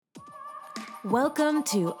Welcome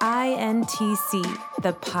to INTC,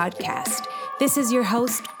 the podcast. This is your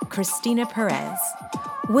host, Christina Perez.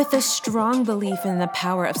 With a strong belief in the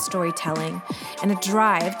power of storytelling and a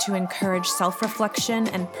drive to encourage self-reflection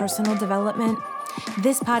and personal development,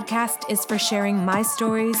 this podcast is for sharing my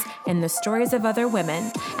stories and the stories of other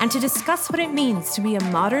women and to discuss what it means to be a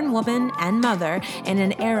modern woman and mother in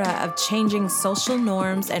an era of changing social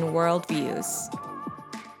norms and worldviews.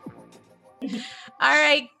 All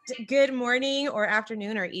right. Good morning or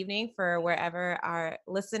afternoon or evening for wherever our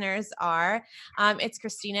listeners are. It's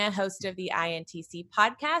Christina, host of the INTC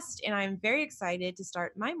podcast, and I'm very excited to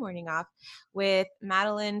start my morning off with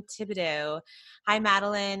Madeline Thibodeau. Hi,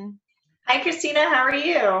 Madeline. Hi, Christina. How are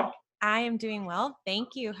you? I am doing well. Thank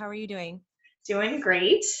you. How are you doing? Doing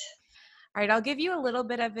great. All right. I'll give you a little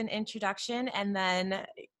bit of an introduction, and then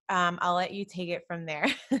I'll let you take it from there.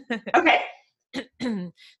 Okay.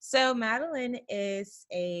 So Madeline is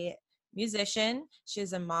a musician.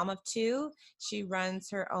 She's a mom of two. She runs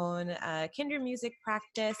her own kinder music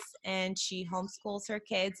practice, and she homeschools her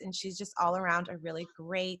kids, and she's just all around a really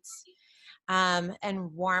great and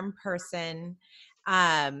warm person.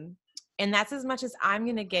 And that's as much as I'm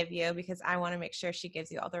going to give you because I want to make sure she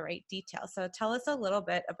gives you all the right details. So tell us a little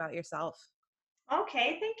bit about yourself.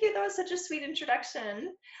 Okay, thank you. That was such a sweet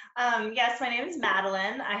introduction. Yes, my name is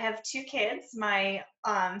Madeline. I have two kids. My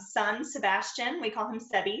son, Sebastian, we call him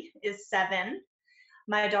Sebi, is 7.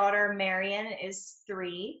 My daughter, Marion, is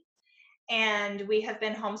 3. And we have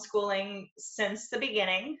been homeschooling since the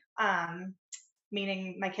beginning,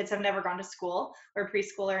 meaning my kids have never gone to school or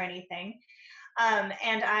preschool or anything.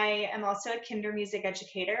 And I am also a kinder music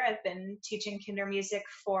educator. I've been teaching kinder music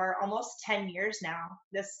for almost 10 years now.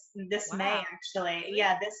 This Wow. May, actually. Really?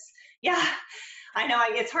 Yeah. I know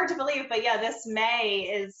it's hard to believe, but yeah, this May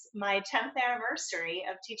is my 10th anniversary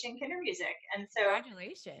of teaching kinder music. And so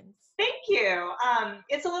Congratulations. thank you.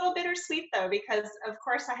 It's a little bittersweet though, because of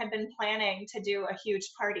course I had been planning to do a huge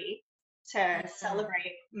party to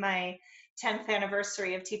celebrate my 10th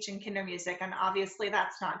anniversary of teaching kinder music, and obviously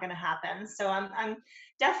that's not going to happen. So I'm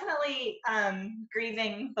definitely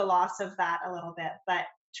grieving the loss of that a little bit, but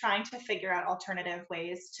trying to figure out alternative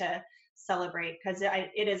ways to celebrate because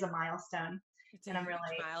it is a milestone. It's a And I'm huge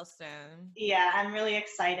really, milestone. yeah, I'm really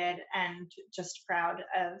excited and just proud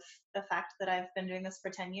of the fact that I've been doing this for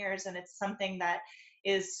 10 years. And it's something that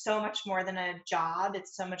is so much more than a job.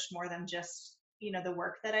 It's so much more than just, the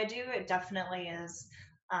work that I do. It definitely is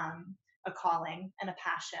a calling and a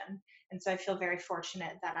passion. And so I feel very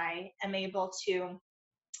fortunate that I am able to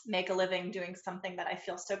make a living doing something that I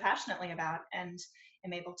feel so passionately about and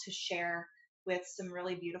am able to share with some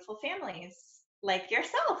really beautiful families like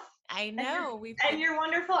yourself. I know. And your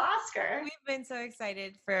wonderful Oscar. We've been so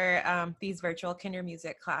excited for these virtual kinder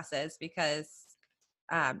music classes because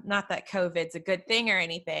not that COVID's a good thing or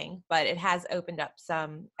anything, but it has opened up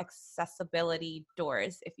some accessibility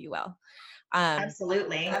doors, if you will.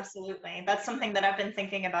 Absolutely. That's something that I've been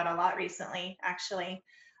thinking about a lot recently, actually.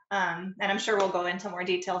 And I'm sure we'll go into more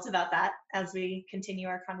details about that as we continue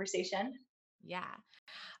our conversation. Yeah.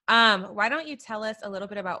 Why don't you tell us a little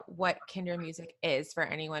bit about what kinder music is for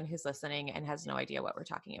anyone who's listening and has no idea what we're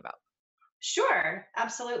talking about? Sure,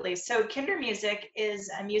 absolutely. So Kinder Music is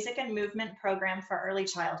a music and movement program for early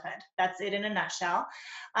childhood. That's it in a nutshell.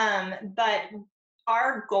 But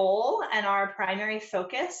our goal and our primary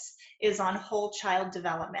focus is on whole child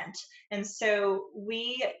development. And so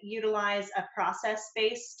we utilize a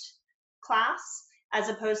process-based class as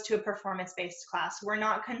opposed to a performance-based class. We're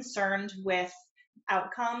not concerned with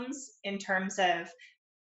outcomes in terms of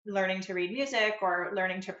learning to read music or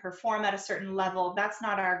learning to perform at a certain level. That's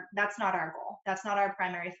not our goal. That's not our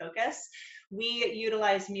primary focus. We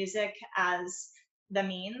utilize music as the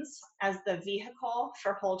means, as the vehicle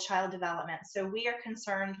for whole child development. So we are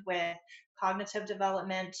concerned with cognitive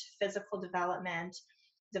development, physical development,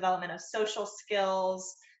 development of social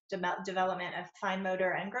skills, development of fine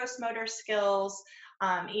motor and gross motor skills,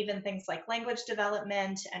 even things like language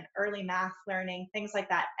development and early math learning, things like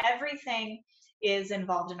that. Everything is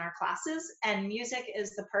involved in our classes, and music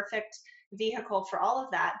is the perfect vehicle for all of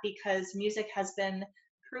that because music has been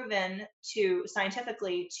proven to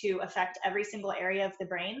scientifically to affect every single area of the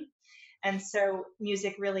brain. And so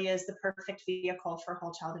music really is the perfect vehicle for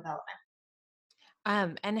whole child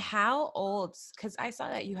development. And how old, because I saw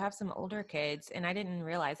that you have some older kids and I didn't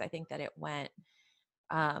realize, I think that it went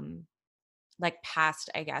like past,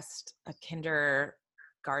 I guess, a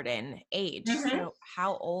kindergarten age. Mm-hmm. So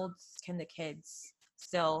how old can the kids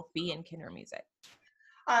still be in kinder music?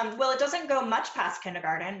 Well, it doesn't go much past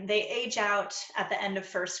kindergarten. They age out at the end of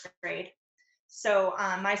first grade. So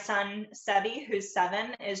my son, Sebi, who's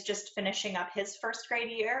 7, is just finishing up his first grade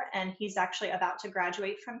year, and he's actually about to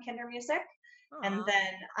graduate from Kinder Music. And Aw.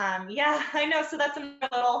 then, yeah, I know. So that's another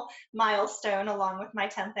little milestone along with my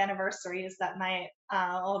 10th anniversary is that my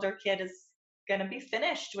older kid is going to be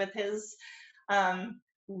finished with his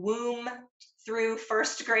womb through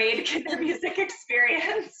first grade Kinder Music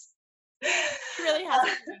experience. He really has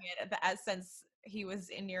been doing it since he was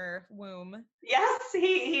in your womb. Yes,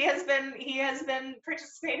 he has been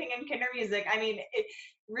participating in Kinder Music. I mean, it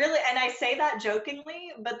really, and I say that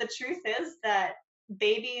jokingly, but the truth is that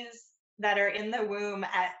babies that are in the womb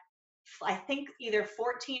at I think either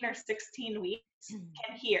 14 or 16 weeks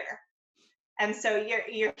can hear. And so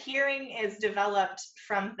your hearing is developed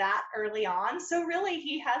from that early on. So really,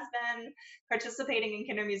 he has been participating in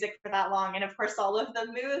Kinder Music for that long, and of course, all of the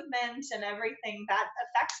movement and everything that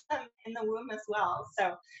affects them in the womb as well.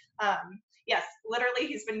 So, yes, literally,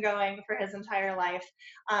 he's been going for his entire life.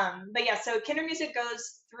 But yeah, so Kinder Music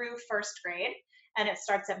goes through first grade. And it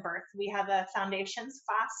starts at birth. We have a foundations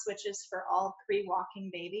class, which is for all pre-walking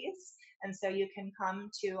babies. And so you can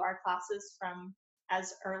come to our classes from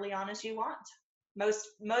as early on as you want.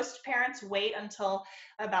 Most parents wait until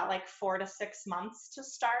about like 4 to 6 months to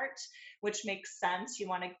start, which makes sense. You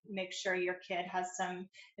want to make sure your kid has some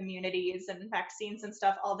immunities and vaccines and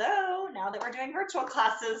stuff. Although now that we're doing virtual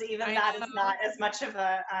classes, even that is not as much of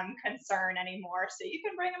a concern anymore. So you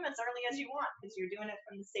can bring them as early as you want because you're doing it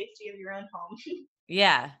from the safety of your own home.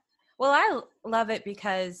 Yeah. Well, I love it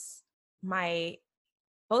because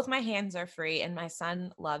both my hands are free and my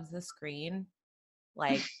son loves the screen,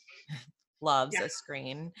 like loves Yeah. a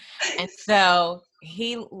screen. And so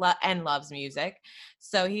he loves music.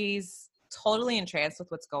 So he's totally entranced with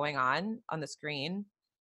what's going on the screen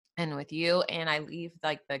and with you. And I leave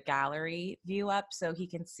like the gallery view up so he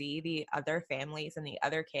can see the other families and the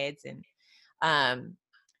other kids. And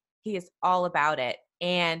he is all about it.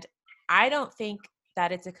 And I don't think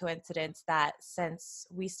that it's a coincidence that since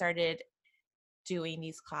we started doing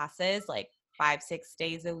these classes like 5-6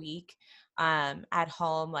 days a week at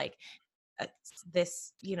home, like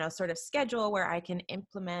this sort of schedule where I can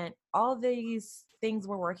implement all these things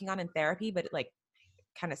we're working on in therapy, but like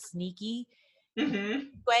kind of sneaky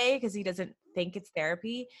way because he doesn't think it's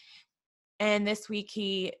therapy. And this week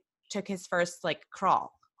he took his first like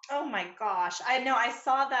crawl. Oh my gosh. I know I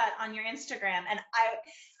saw that on your Instagram, and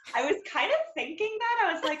I was kind of thinking that.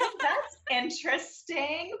 I was like, oh, that's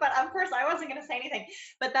interesting. But of course I wasn't going to say anything.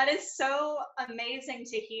 But that is so amazing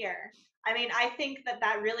to hear. I mean, I think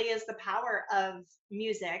that really is the power of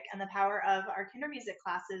music and the power of our Kinder Music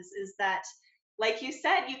classes is that, like you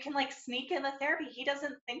said, you can like sneak in the therapy. He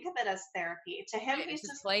doesn't think of it as therapy. To him, Right, it's he's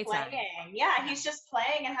just just playtime. playing. Yeah, he's just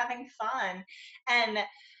playing and having fun. And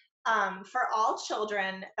for all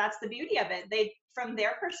children, that's the beauty of it. They, from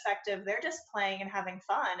their perspective, they're just playing and having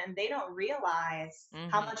fun, and they don't realize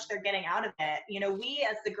how much they're getting out of it. You know, we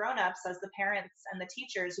as the grown-ups, as the parents and the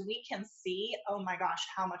teachers, we can see, oh my gosh,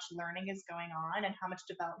 how much learning is going on and how much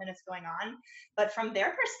development is going on. But from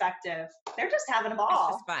their perspective, they're just having a It's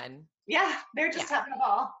ball. just fun. Yeah, they're just having a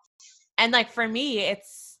ball. And like for me,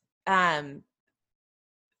 it's 30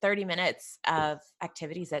 minutes of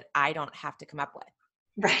activities that I don't have to come up with.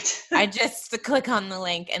 Right. I just click on the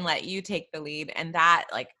link and let you take the lead. And that,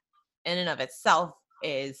 like, in and of itself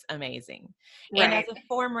is amazing. Right. And as a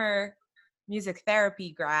former music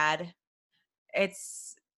therapy grad,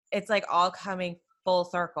 it's like all coming full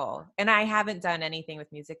circle. And I haven't done anything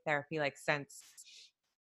with music therapy like since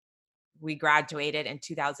we graduated in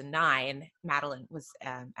 2009. Madeline was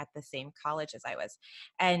at the same college as I was.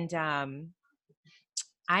 And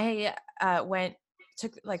I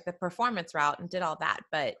took like the performance route and did all that.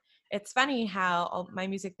 But it's funny how my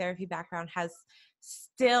music therapy background has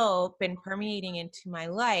still been permeating into my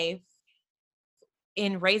life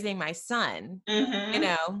in raising my son, Mm-hmm.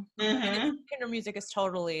 and Kinder Music is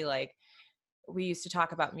totally like, we used to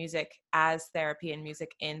talk about music as therapy and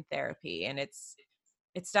music in therapy. And it's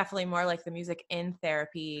definitely more like the music in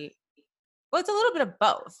therapy. Well, it's a little bit of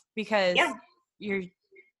both because you're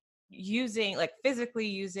using like physically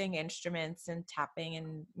using instruments and tapping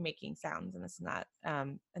and making sounds and this and that,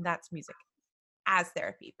 and that's music as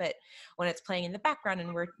therapy. But when it's playing in the background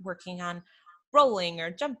and we're working on rolling or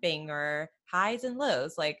jumping or highs and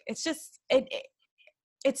lows, like it's just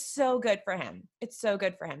it's so good for him. It's so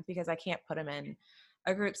good for him because I can't put him in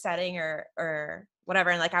a group setting or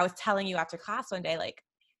whatever. And like I was telling you after class one day, like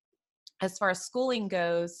as far as schooling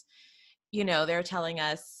goes, they're telling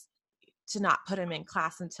us to not put him in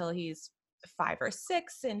class until he's 5 or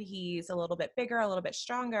 6 and he's a little bit bigger, a little bit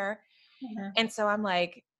stronger. Mhm. And so I'm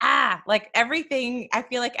like, like everything, I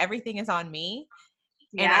feel like everything is on me,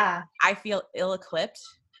 and Yeah. I feel ill-equipped.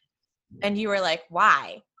 And you were like,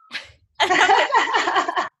 "Why?" And I'm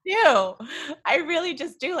like, "Do. I really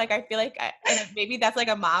just do." Like, I feel like and maybe that's like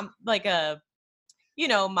a mom, like a,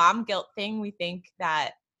 mom guilt thing. We think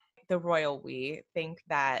that we think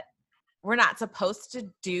that we're not supposed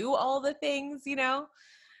to do all the things,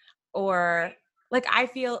 or like I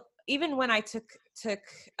feel even when I took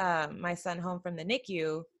my son home from the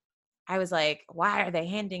NICU, I was like, why are they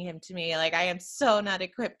handing him to me? Like, I am so not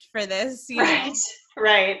equipped for this, Right,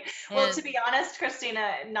 right. Well, to And be honest,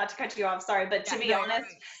 Christina, not to cut you off, sorry, but to yeah, be no, you're honest,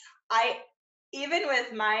 right. I even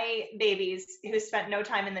with my babies who spent no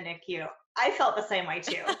time in the NICU, I felt the same way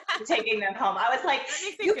too, taking them home. I was like, That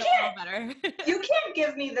makes me you feel a can't little better. you can't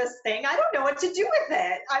give me this thing. I don't know what to do with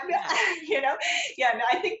it. I'm Yeah. you know, yeah, no,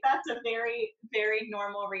 I think that's a very, very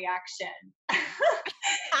normal reaction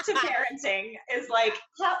to parenting is like,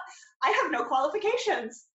 how I have no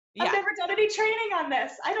qualifications. I've Yeah, never done any training on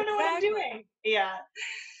this. I don't know what I'm exactly. doing. Yeah,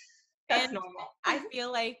 that's And normal. I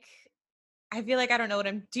feel like I don't know what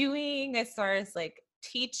I'm doing as far as like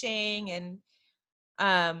teaching, and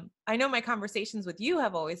I know my conversations with you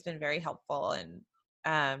have always been very helpful, and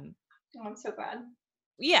um Oh, I'm so glad.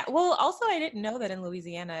 yeah, well, also I didn't know that in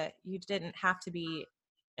Louisiana you didn't have to be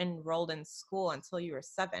enrolled in school until you were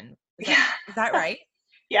 7. Yeah. Is that right?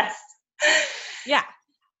 Yes. Yeah.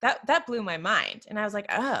 That blew my mind, and I was like,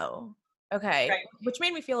 "Oh, okay," Right. which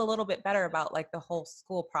made me feel a little bit better about, like, the whole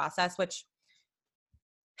school process, which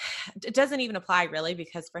it doesn't even apply really,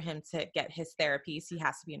 because for him to get his therapies, he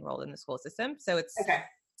has to be enrolled in the school system, so Okay.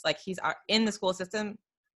 it's like he's in the school system,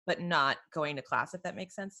 but not going to class, if that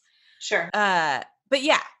makes sense. Sure. Uh, but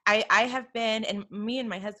yeah, I have been, and me and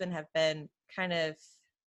my husband have been kind of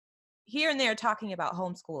here and there talking about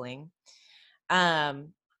homeschooling,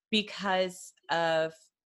 um, because of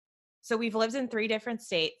so we've lived in 3 different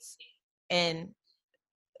states in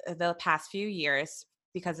the past few years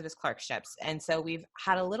because of his clerkships, and so we've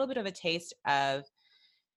had a little bit of a taste of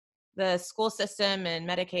the school system and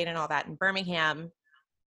Medicaid and all that in Birmingham,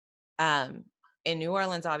 um, in New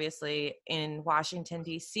Orleans, obviously, in Washington,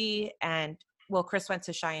 D.C., and well, Chris went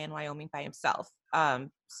to Cheyenne, Wyoming by himself.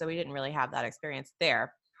 So we didn't really have that experience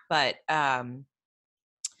there. But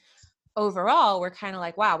overall, we're kind of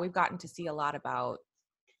like, wow, we've gotten to see a lot about,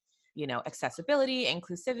 accessibility,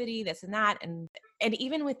 inclusivity, this and that. And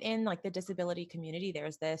even within like the disability community,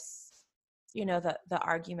 there's this, the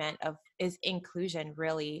argument of, is inclusion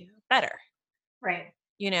really better? Right.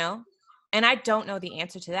 you know? And I don't know the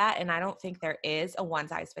answer to that. And I don't think there is a one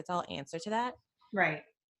size fits all answer to that. Right.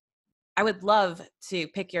 I would love to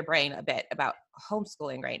pick your brain a bit about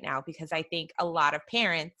homeschooling right now, because I think a lot of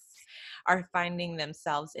parents are finding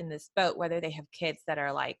themselves in this boat, whether they have kids that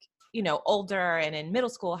are like, older and in middle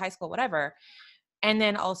school, high school, whatever, and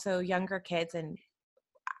then also younger kids. And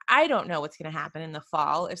I don't know what's going to happen in the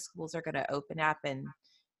fall, if schools are going to open up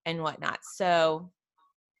and whatnot. So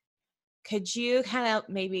could you kind of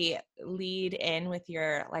maybe lead in with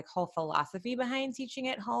your like whole philosophy behind teaching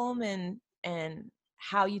at home, and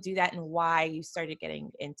how you do that, and why you started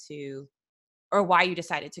getting into, or why you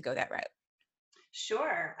decided to go that route?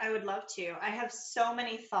 Sure. I would love to. I have so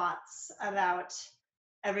many thoughts about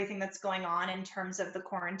everything that's going on in terms of the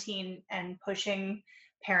quarantine and pushing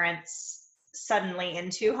parents suddenly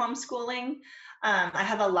into homeschooling. I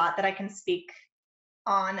have a lot that I can speak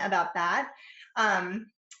on about that.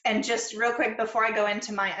 Um, and just real quick, before I go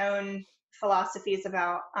into my own philosophies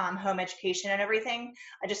about home education and everything,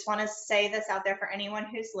 I just want to say this out there for anyone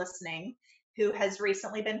who's listening who has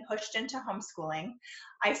recently been pushed into homeschooling.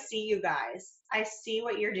 I see you guys. I see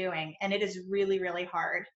what you're doing, and it is really, really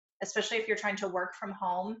hard, especially if you're trying to work from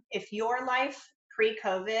home. If your life pre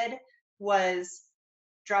COVID was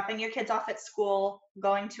dropping your kids off at school,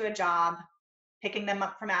 going to a job, picking them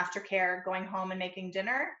up from aftercare, going home and making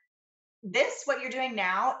dinner, what you're doing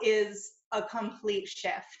now is a complete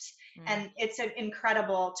shift. Mm. And it's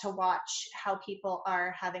incredible to watch how people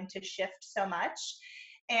are having to shift so much.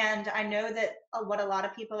 And I know that what a lot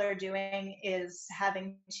of people are doing is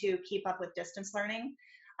having to keep up with distance learning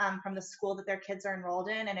from the school that their kids are enrolled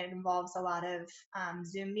in. And it involves a lot of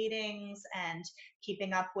Zoom meetings and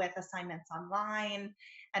keeping up with assignments online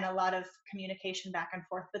and a lot of communication back and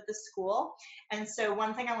forth with the school. And so,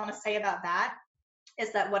 one thing I want to say about that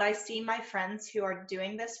is that what I see my friends who are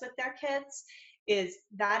doing this with their kids is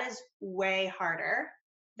that is way harder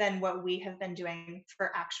than what we have been doing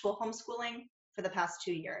for actual homeschooling for the past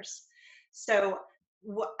 2 years. So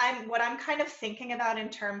what I'm kind of thinking about in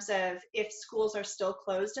terms of if schools are still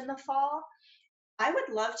closed in the fall, I would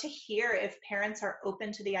love to hear if parents are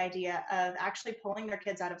open to the idea of actually pulling their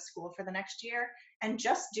kids out of school for the next year and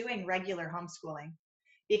just doing regular homeschooling.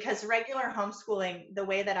 Because regular homeschooling, the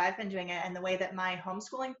way that I've been doing it and the way that my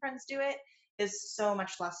homeschooling friends do it, is so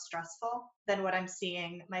much less stressful than what I'm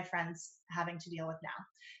seeing my friends having to deal with now.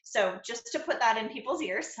 So just to put that in people's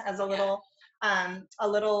ears as a little,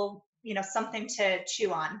 something to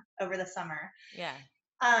chew on over the summer. Yeah.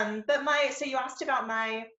 So you asked about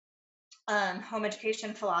my home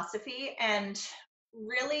education philosophy, and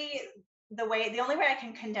really the only way I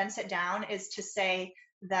can condense it down is to say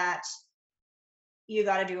that you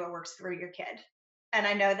got to do what works for your kid. And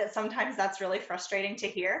I know that sometimes that's really frustrating to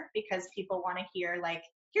hear because people want to hear, like,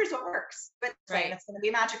 here's what works, but Right. it's going to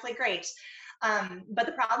be magically great. But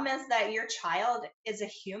the problem is that your child is a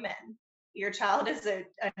human. Your child is an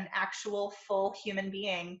actual full human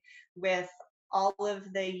being with all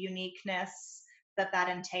of the uniqueness that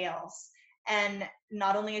entails. And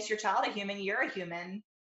not only is your child a human, you're a human,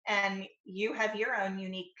 and you have your own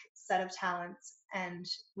unique set of talents and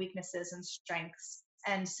weaknesses and strengths.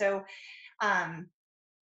 And so um,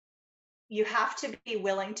 you have to be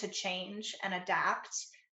willing to change and adapt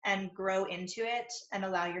and grow into it and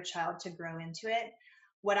allow your child to grow into it.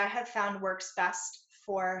 What I have found works best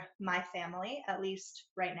for my family, at least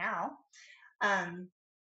right now, um,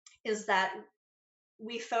 is that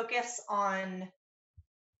we focus on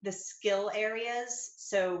the skill areas.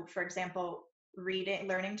 So, for example,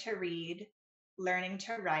 learning to read, learning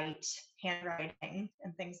to write, handwriting,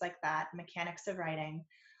 and things like that, mechanics of writing,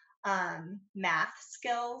 math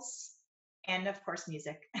skills, and of course,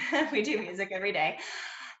 music. We do music every day.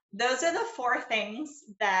 Those are the four things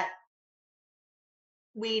that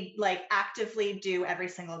we like actively do every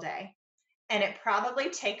single day. And it probably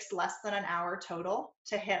takes less than an hour total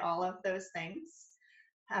to hit all of those things.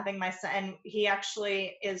 Having my son, and he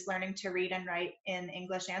actually is learning to read and write in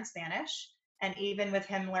English and Spanish. And even with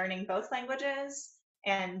him learning both languages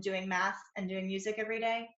and doing math and doing music every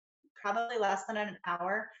day, probably less than an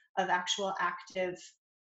hour of actual active,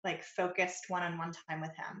 like focused one-on-one time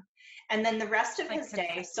with him. And then the rest of Like his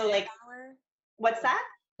day. So consecutive like, hour? what's that?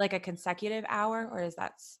 Like a consecutive hour, or is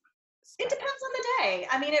that It spread depends on the day.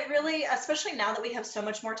 I mean, it really, especially now that we have so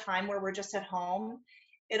much more time where we're just at home,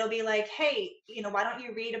 it'll be like, hey, why don't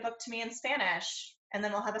you read a book to me in Spanish? And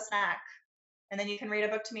then we'll have a snack. And then you can read a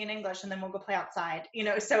book to me in English, and then we'll go play outside.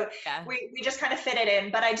 So Yeah. we just kind of fit it in.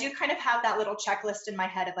 But I do kind of have that little checklist in my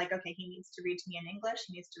head of like, okay, he needs to read to me in English,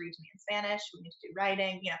 he needs to read to me in Spanish, we need to do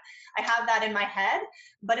writing. I have that in my head.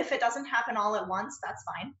 But if it doesn't happen all at once, that's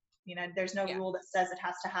fine. There's no Yeah. rule that says it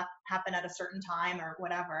has to happen at a certain time or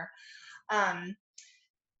whatever. Um,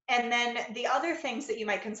 and then the other things that you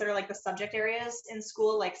might consider like the subject areas in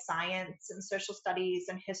school, like science and social studies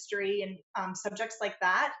and history and subjects like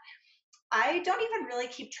that, I don't even really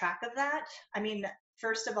keep track of that. I mean,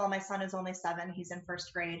 first of all, my son is only 7, he's in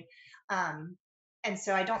first grade. And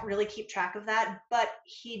so I don't really keep track of that. But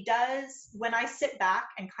he does, when I sit back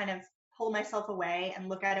and kind of pull myself away and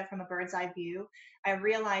look at it from a bird's eye view, I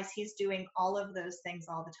realize he's doing all of those things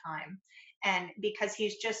all the time. And because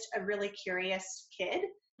he's just a really curious kid,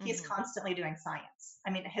 he's constantly doing science. I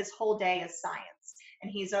mean, his whole day is science. And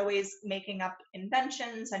he's always making up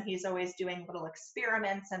inventions, and he's always doing little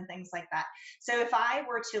experiments and things like that. So if I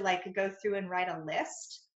were to like go through and write a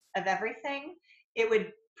list of everything, it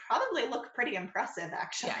would probably look pretty impressive,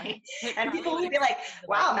 actually. Yeah. And people would be like,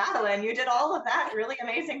 wow, Madeline, you did all of that really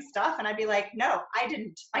amazing stuff. And I'd be like, no, I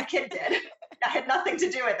didn't. My kid did. I had nothing to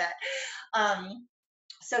do with it.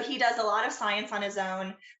 So he does a lot of science on his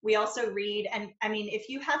own. We also read. And I mean, if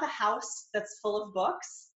you have a house that's full of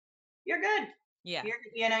books, you're good. Yeah. You're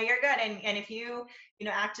good. And if you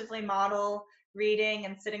actively model reading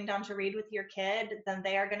and sitting down to read with your kid, then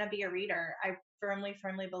they are going to be a reader. I firmly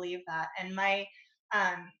believe that. And my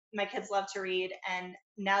kids love to read. And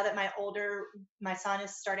now that my son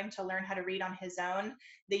is starting to learn how to read on his own,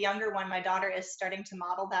 the younger one, my daughter, is starting to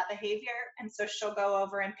model that behavior. And so she'll go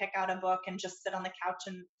over and pick out a book and just sit on the couch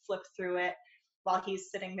and flip through it while he's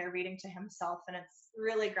sitting there reading to himself. And it's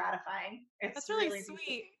really gratifying. That's really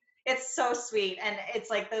sweet. It's so sweet. And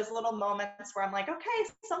it's like those little moments where I'm like,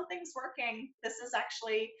 okay, something's working. This is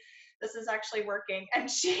actually working. And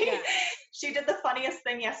she did the funniest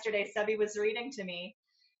thing yesterday. Sebby was reading to me,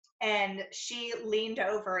 and she leaned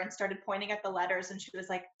over and started pointing at the letters, and she was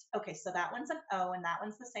like, okay, so that one's an O and that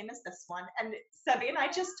one's the same as this one. And Sebby and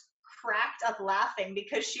I just cracked up laughing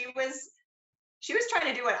because she was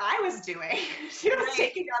trying to do what I was doing. She was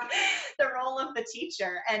taking on the role of the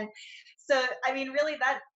teacher. And so, I mean, really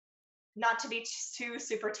not to be too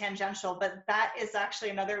super tangential, but that is actually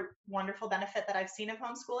another wonderful benefit that I've seen of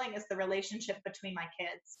homeschooling is the relationship between my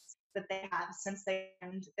kids that they have since they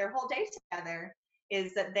end their whole day together,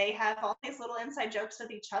 is that they have all these little inside jokes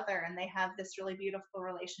with each other, and they have this really beautiful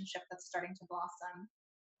relationship that's starting to blossom.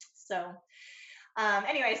 So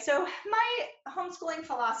anyway, so my homeschooling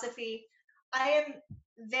philosophy, I am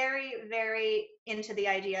very, very into the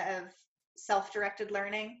idea of self-directed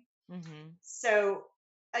learning. Mm-hmm. So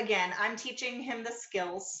again, I'm teaching him the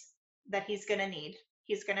skills that he's going to need.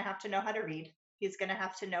 He's going to have to know how to read. He's going to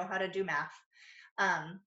have to know how to do math.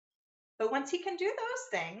 Um, but once he can do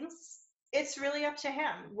those things, it's really up to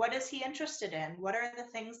him. What is he interested in? What are the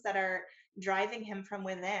things that are driving him from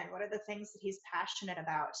within? What are the things that he's passionate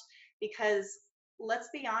about? Because let's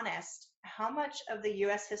be honest, how much of the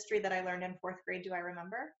US history that I learned in fourth grade do I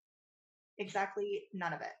remember? Exactly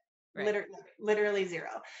none of it. Right. Literally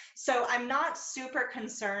zero. So I'm not super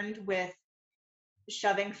concerned with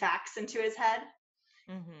shoving facts into his head.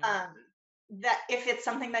 Mm-hmm. That if it's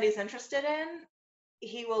something that he's interested in,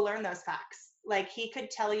 he will learn those facts. Like he could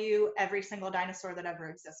tell you every single dinosaur that ever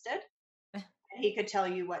existed. He could tell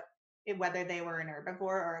you whether they were an herbivore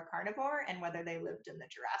or a carnivore, and whether they lived in the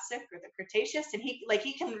Jurassic or the Cretaceous. And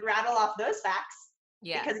he can rattle off those facts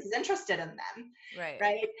because he's interested in them.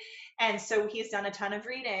 Right. And so he's done a ton of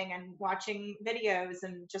reading and watching videos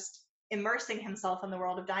and just immersing himself in the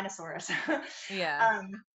world of dinosaurs. Yeah.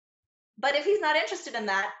 But if he's not interested in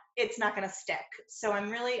that, it's not going to stick. So I'm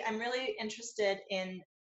really interested in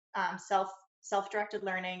self-directed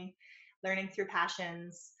learning through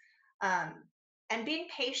passions, and being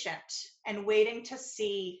patient and waiting to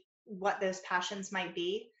see what those passions might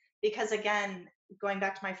be. Because again, going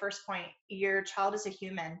back to my first point, your child is a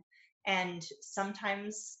human, and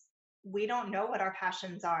sometimes we don't know what our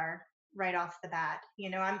passions are right off the bat.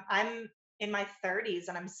 I'm in my 30s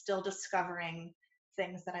and I'm still discovering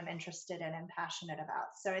things that I'm interested in and passionate about.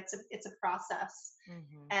 So it's a process,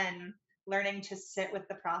 Mm-hmm. and learning to sit with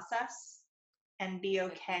the process and be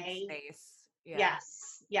okay. Space. Yeah.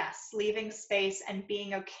 Yes, leaving space and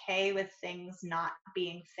being okay with things not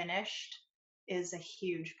being finished is a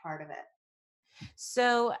huge part of it.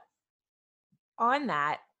 So on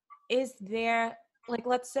that, is there, like,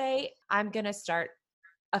 let's say I'm going to start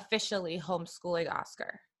officially homeschooling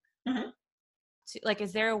Oscar. Mm-hmm. Like,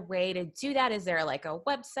 is there a way to do that? Is there like a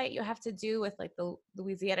website you have to do with like the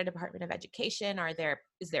Louisiana Department of Education?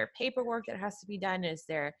 Is there paperwork that has to be done? Is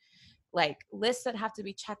there like lists that have to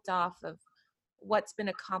be checked off of what's been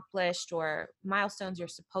accomplished or milestones you're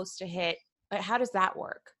supposed to hit? But how does that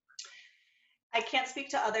work? I can't speak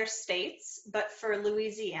to other states, but for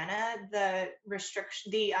Louisiana, the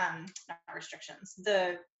not restrictions,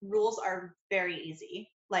 the rules are very easy,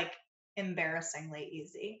 like embarrassingly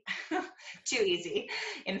easy, too easy.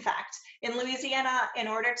 In fact, in Louisiana, in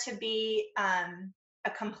order to be a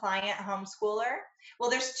compliant homeschooler, well,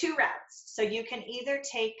 there's two routes. So you can either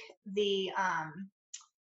take the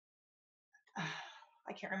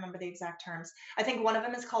I can't remember the exact terms. I think one of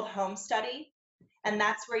them is called home study. And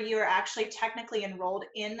that's where you're actually technically enrolled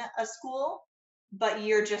in a school, but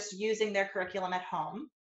you're just using their curriculum at home.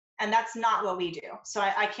 And that's not what we do. So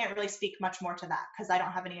I can't really speak much more to that because I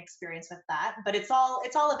don't have any experience with that. But it's all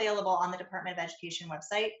available on the Department of Education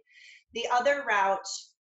website. The other route,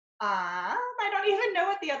 I don't even know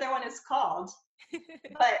what the other one is called.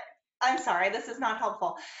 But I'm sorry, this is not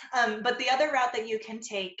helpful. But the other route that you can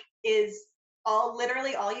take is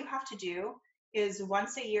literally all you have to do is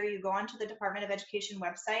once a year you go onto the Department of Education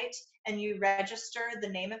website and you register the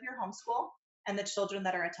name of your homeschool and the children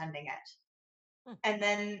that are attending it.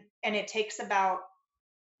 And it takes about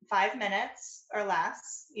 5 minutes or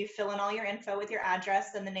less. You fill in all your info with your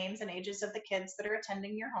address and the names and ages of the kids that are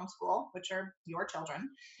attending your homeschool, which are your children.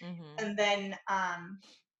 Mm-hmm. And then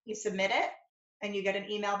you submit it, and you get an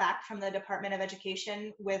email back from the Department of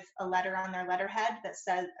Education with a letter on their letterhead that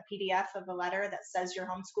says a PDF of a letter that says you're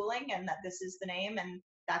homeschooling and that this is the name, and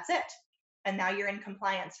that's it. And now you're in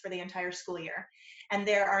compliance for the entire school year. And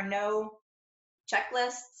there are no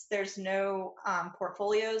checklists. There's no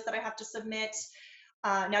portfolios that I have to submit.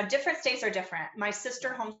 Now, different states are different. My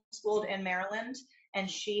sister homeschooled in Maryland, and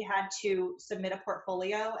she had to submit a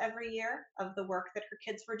portfolio every year of the work that her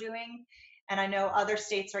kids were doing. And I know other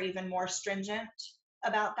states are even more stringent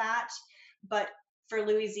about that. But for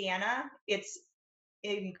Louisiana, it's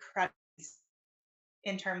incredible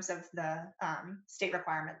in terms of the state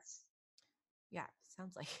requirements. Yeah,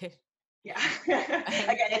 sounds like it. Yeah.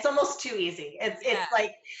 Again, it's almost too easy. It's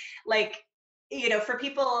like, for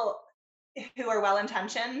people who are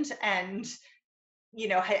well-intentioned and,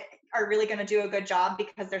 are really going to do a good job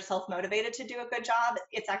because they're self-motivated to do a good job,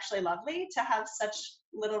 it's actually lovely to have such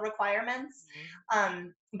little requirements.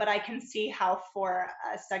 But I can see how for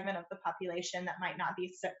a segment of the population that might not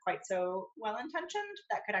be quite so well-intentioned,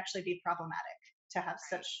 that could actually be problematic to have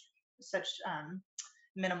such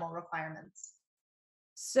minimal requirements.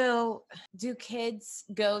 So do kids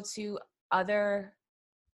go to other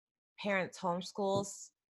parents' homeschools?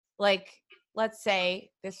 Like, let's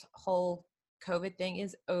say this whole COVID thing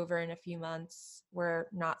is over in a few months. We're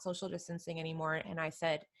not social distancing anymore. And I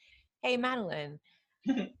said, hey, Madeline,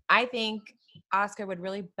 I think Oscar would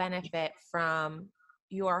really benefit from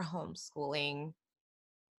your homeschooling.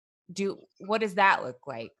 What does that look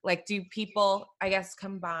like? Like, do people, I guess,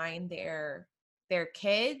 combine their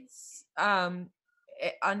kids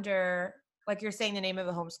under, like you're saying, the name of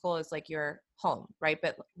the homeschool is like your home, right?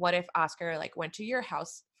 But what if Oscar like went to your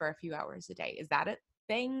house for a few hours a day? Is that a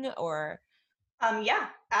thing? Or Yeah,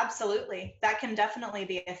 absolutely. That can definitely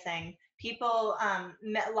be a thing. People,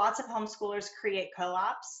 lots of homeschoolers create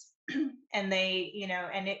co-ops and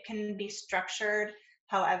and it can be structured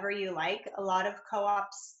however you like. A lot of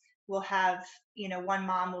co-ops will have, one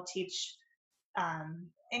mom will teach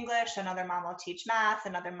English, another mom will teach math,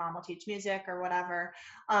 another mom will teach music or whatever.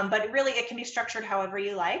 But really, it can be structured however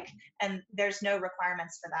you like, and there's no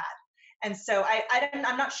requirements for that. And so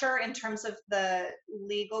I'm not sure in terms of the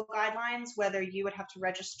legal guidelines whether you would have to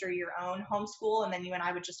register your own homeschool and then you and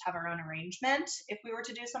I would just have our own arrangement if we were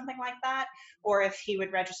to do something like that, or if he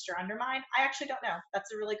would register under mine. I actually don't know.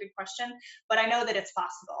 That's a really good question, but I know that it's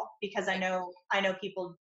possible because I know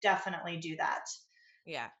people definitely do that.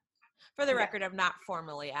 yeah. For the Yeah. record, I'm not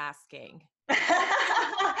formally asking.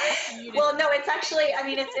 Well, no, it's actually, I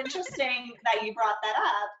mean, it's interesting that you brought that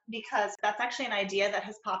up because that's actually an idea that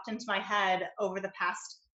has popped into my head over the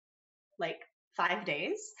past like 5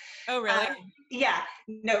 days. Oh, really? Yeah,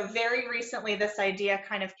 no, very recently, this idea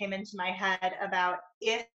kind of came into my head about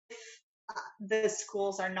if the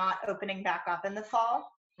schools are not opening back up in the fall,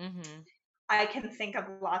 I can think of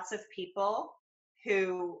lots of people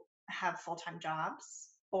who have full-time jobs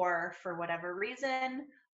or for whatever reason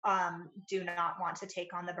do not want to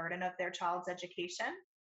take on the burden of their child's education,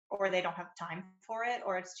 or they don't have time for it,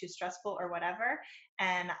 or it's too stressful or whatever.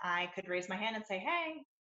 And I could raise my hand and say, hey,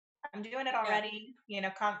 I'm doing it already.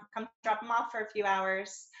 Come drop them off for a few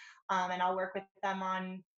hours, and I'll work with them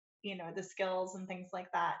on, the skills and things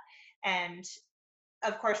like that. And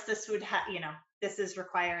of course, this would this is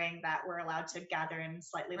requiring that we're allowed to gather in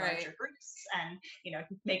slightly larger groups and,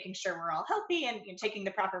 making sure we're all healthy and taking the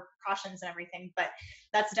proper precautions and everything. But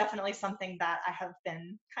that's definitely something that I have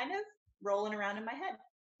been kind of rolling around in my head.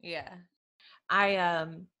 Yeah. I,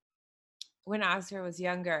 when Oscar was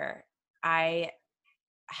younger, I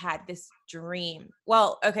had this dream.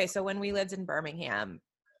 Well, okay, so when we lived in Birmingham,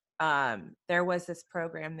 there was this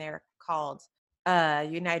program there called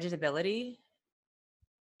United Ability,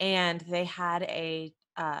 and they had a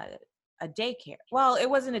daycare. Well, it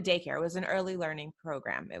wasn't a daycare; it was an early learning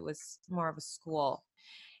program. It was more of a school.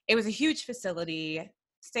 It was a huge facility,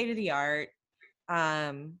 state of the art,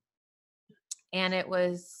 and it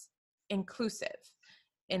was inclusive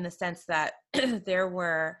in the sense that there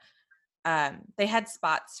were they had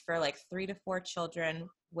spots for like 3 to 4 children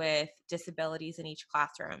with disabilities in each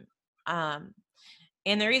classroom. And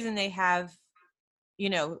the reason they have,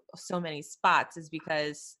 so many spots is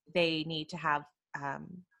because they need to have,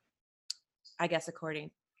 I guess, according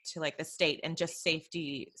to like the state and just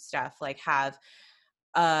safety stuff, like have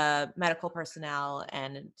medical personnel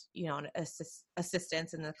and,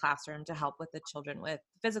 assistants in the classroom to help with the children with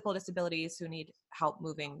physical disabilities who need help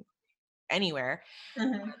moving anywhere.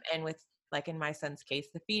 And with, like in my son's case,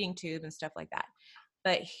 the feeding tube and stuff like that.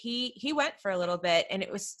 But he went for a little bit, and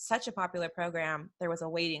it was such a popular program. There was a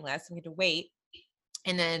waiting list. We had to wait.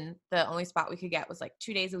 And then the only spot we could get was like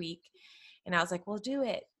 2 days a week. And I was like, well, do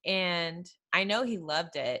it. And I know he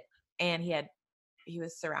loved it. And he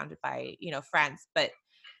was surrounded by, friends. But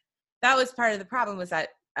that was part of the problem, was that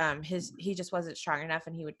he just wasn't strong enough,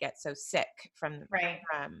 and he would get so sick from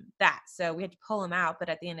that. So we had to pull him out. But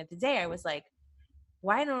at the end of the day, I was like,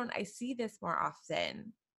 why don't I see this more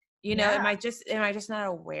often? Am I just not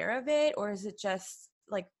aware of it, or is it just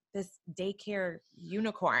like this daycare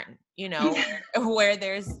unicorn, where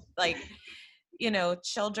there's like,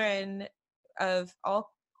 children of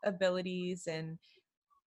all abilities and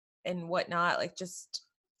whatnot, like just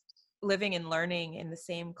living and learning in the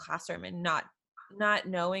same classroom and not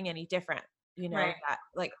knowing any different, that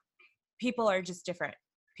like people are just different,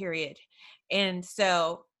 period. And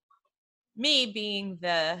so me being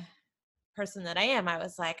the person that I am, I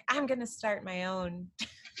was like, I'm going to start my own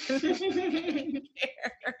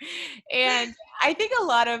And I think a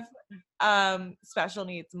lot of special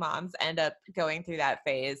needs moms end up going through that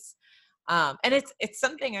phase. And it's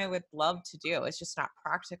something I would love to do. It's just not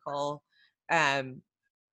practical um,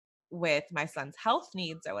 with my son's health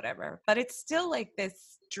needs or whatever. But it's still like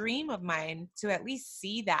this dream of mine to at least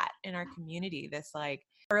see that in our community, this like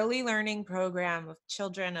early learning program of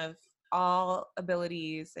children of all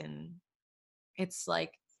abilities. And it's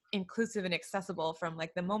like inclusive and accessible from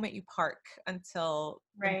like the moment you park until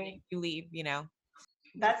the minute Right. you leave, you know?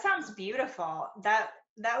 That sounds beautiful. That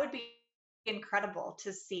would be incredible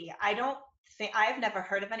to see. I don't think I've never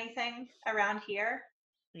heard of anything around here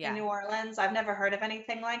in Yeah. New Orleans. I've never heard of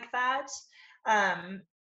anything like that. Um,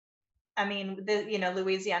 I mean,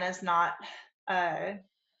 Louisiana is not a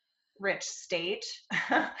rich state,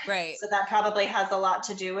 Right. so that probably has a lot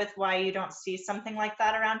to do with why you don't see something like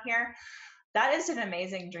that around here. That is an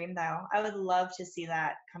amazing dream, though. I would love to see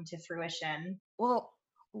that come to fruition. Well,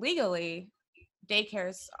 legally,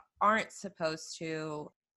 daycares aren't supposed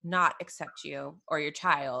to not accept you or your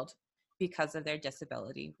child because of their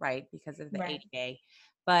disability, right? Because of the Right. ADA.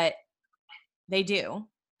 But they do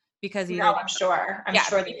because No, either I'm sure. I'm yeah,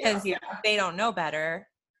 sure they do. because Yeah. they don't know better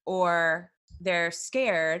or they're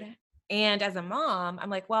scared. And as a mom, I'm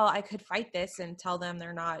like, well, I could fight this and tell them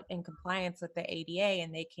they're not in compliance with the ADA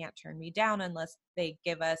and they can't turn me down unless they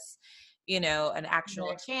give us, an actual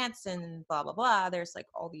Right. chance and blah, blah, blah. There's like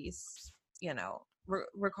all these,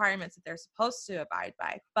 requirements that they're supposed to abide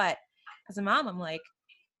by. But as a mom, I'm like,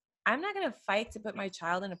 I'm not going to fight to put my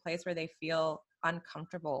child in a place where they feel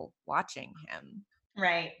uncomfortable watching him.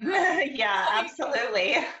 Right. Yeah, Like,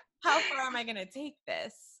 absolutely. how far am I going to take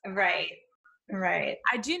this? Right. Right.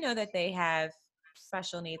 I do know that they have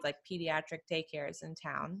special needs like pediatric daycares in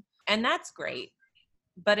town, and that's great.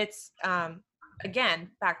 But it's again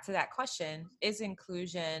back to that question: is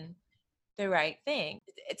inclusion the right thing?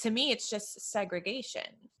 To me, it's just segregation.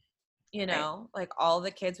 Right. Like all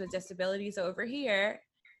the kids with disabilities over here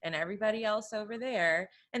and everybody else over there,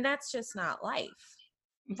 and that's just not life.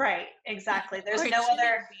 Right. Exactly. Or There's it no shouldn't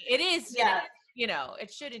other. be. It is, and Yeah. it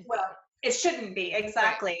shouldn't be. Well, it shouldn't be Right.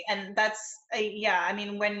 exactly, and that's yeah. I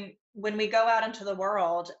mean, when we go out into the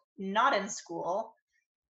world, not in school,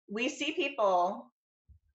 we see people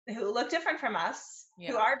who look different from us, who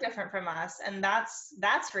Yeah. are different from us, and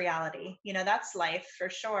that's reality. That's life for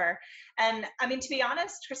sure. And I mean, to be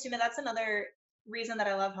honest, Christina, that's another reason that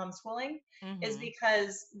I love homeschooling is Mm-hmm.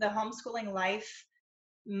 because the homeschooling life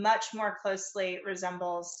much more closely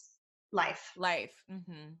resembles life. Life.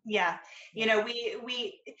 Mm-hmm. Yeah. Yeah.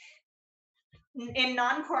 We in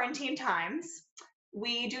non-quarantine times,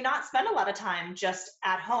 we do not spend a lot of time just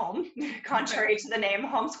at home, contrary to the name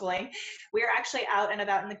homeschooling. We're actually out and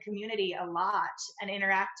about in the community a lot and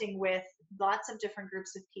interacting with lots of different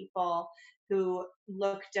groups of people who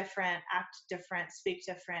look different, act different, speak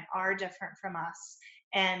different, are different from us.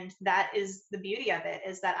 And that is the beauty of it,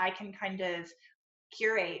 is that I can kind of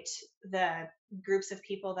curate the groups of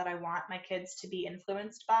people that I want my kids to be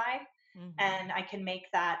influenced by, Mm-hmm. and I can make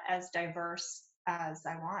that as diverse as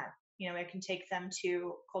I want. I can take them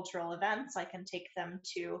to cultural events, I can take them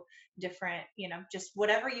to different, just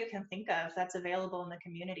whatever you can think of that's available in the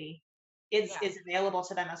community is Yeah. is available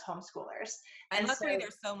to them as homeschoolers. And And so luckily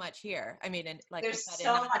there's so much here. I mean, and like you there's said, in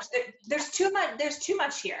so much non-quarantine there's too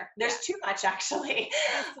much here, yeah. there's too much actually.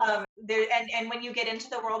 There's so much. And when you get into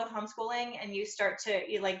the world of homeschooling and you start to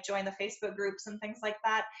like join the Facebook groups and things like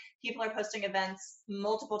that, people are posting events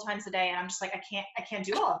multiple times a day, and I'm just like, I can't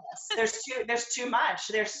do all of this. There's too much.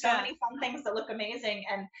 There's so Yeah. many fun things that look amazing,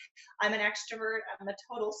 and I'm an extrovert, I'm a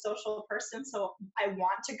total social person, so I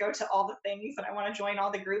want to go to all the things and I want to join all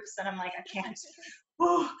the groups, and I'm like, I can't.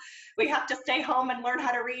 Ooh, we have to stay home and learn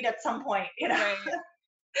how to read at some point. Right.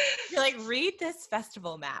 You're like, read this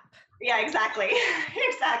festival map. Yeah, exactly.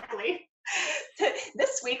 Exactly.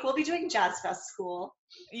 This week we'll be doing Jazz Fest School.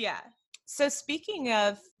 Yeah. So speaking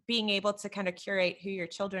of being able to kind of curate who your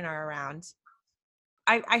children are around,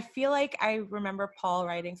 I feel like I remember Paul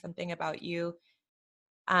writing something about you,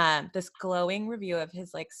 this glowing review of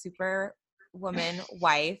his like super woman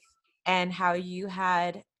wife and how you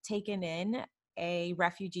had taken in a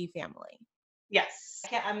refugee family. Yes.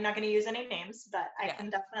 I'm not going to use any names, but I Yeah. can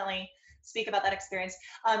definitely speak about that experience.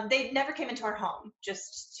 They never came into our home,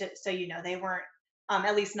 so you know, they weren't,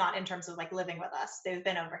 at least not in terms of like living with us. They've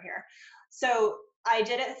been over here. So I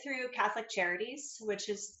did it through Catholic Charities, which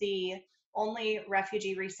is the only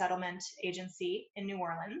refugee resettlement agency in New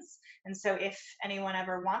Orleans. And so if anyone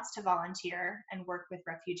ever wants to volunteer and work with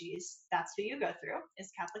refugees, that's who you go through, is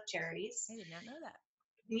Catholic Charities. I did not know that.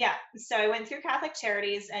 Yeah. So I went through Catholic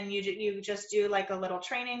Charities, and you just do like a little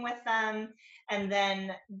training with them, and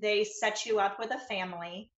then they set you up with a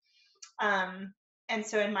family. Um, and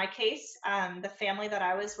so in my case, the family that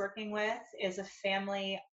I was working with is a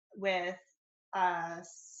family with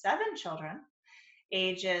 7 children,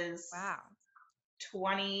 ages Wow.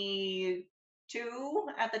 22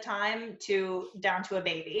 at the time to down to a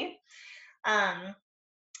baby. Um,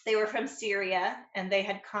 they were from Syria, and they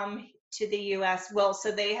had come to the US. Well,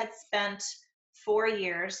 so they had spent 4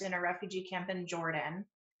 years in a refugee camp in Jordan,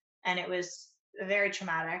 and it was very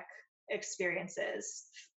traumatic experiences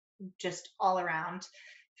just all around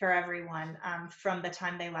for everyone, from the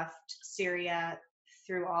time they left Syria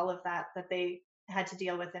through all of that they had to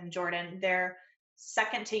deal with in Jordan. Their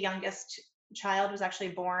second to youngest child was actually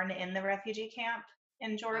born in the refugee camp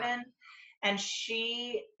in Wow. Jordan, and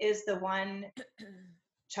she is the one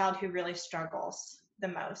child who really struggles the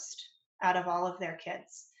most out of all of their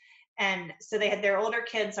kids. And so they had their older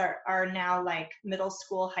kids are now like middle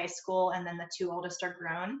school, high school, and then the two oldest are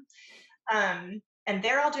grown. And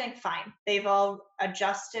they're all doing fine. They've all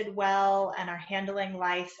adjusted well and are handling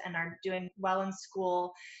life and are doing well in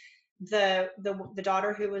school. The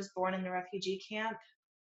daughter who was born in the refugee camp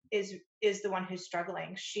is the one who's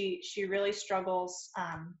struggling. She really struggles,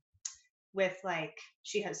 with like,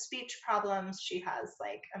 she has speech problems, she has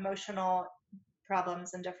like emotional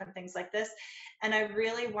problems and different things like this. And I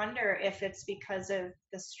really wonder if it's because of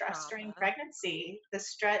the stress during Trauma. pregnancy, the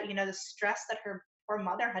stress, the stress that her poor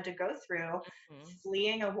mother had to go through, Mhm.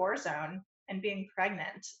 fleeing a war zone and being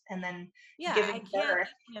pregnant and then Yeah, I giving can't birth.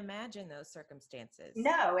 even imagine those circumstances.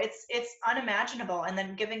 No, it's unimaginable. And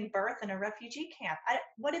then giving birth in a refugee camp.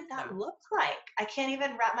 What did that No. look like? I can't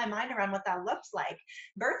even wrap my mind around what that looks like.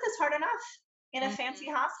 Birth is hard enough in a fancy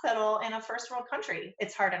Mhm. hospital in a first world country.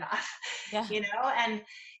 It's hard enough, Yeah. and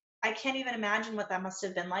I can't even imagine what that must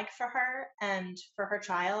have been like for her and for her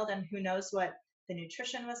child, and who knows what the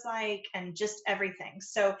nutrition was like and just everything.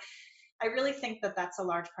 So I really think that that's a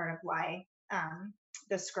large part of why,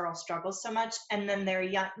 this girl struggles so much. And then they're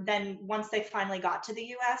young. Then once they finally got to the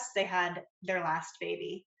U.S., they had their last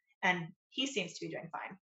baby, and he seems to be doing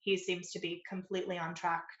fine. He seems to be completely on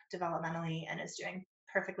track developmentally and is doing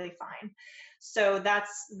perfectly fine. So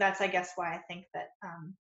that's I guess why I think that,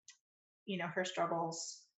 her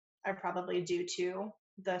struggles are probably due to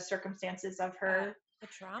the circumstances of Yeah. her The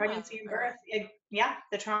trauma of pregnancy and her. birth. Yeah,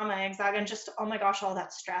 the trauma, exactly, and just, oh my gosh, all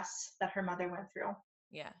that stress that her mother went through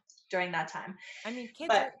Yeah. during that time. I mean, kids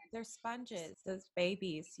But are they're sponges, those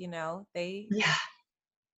babies, they yeah,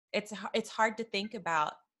 it's hard to think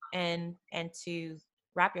about and to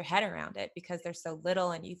wrap your head around it because they're so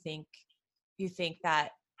little and you think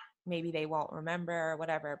that maybe they won't remember or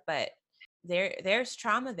whatever, but there's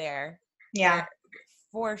trauma there yeah,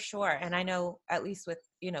 for sure. And I know at least with,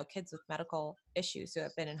 kids with medical issues who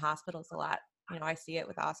have been in hospitals a lot, I see it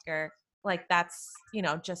with Oscar. Like that's,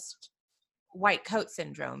 just white coat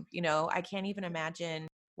syndrome. I can't even imagine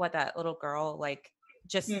what that little girl like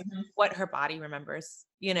just hmm, what her body remembers.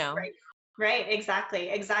 right, right, exactly,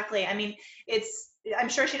 exactly. I mean, I'm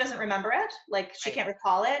sure she doesn't remember it, like she Right. can't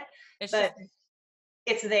recall it, It's just but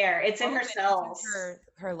it's there. It's in her woven into cells.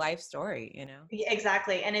 her life story.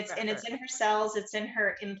 Exactly, and it's and Forever. it's in her cells. It's in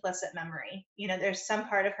her implicit memory. There's some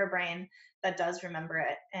part of her brain that does remember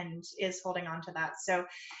it and is holding on to that. So,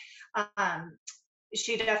 um,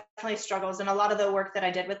 she definitely struggles, and a lot of the work that I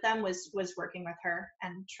did with them was working with her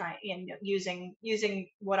and trying, using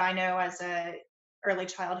what I know as a early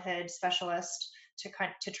childhood specialist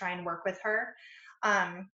to try and work with her.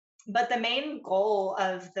 Um, but the main goal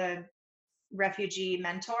of the refugee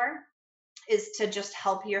mentor is to just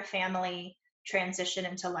help your family transition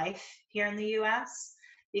into life here in the US,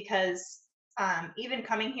 because, even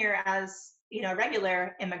coming here as, a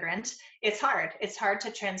regular immigrant, it's hard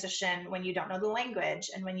to transition when you don't know the language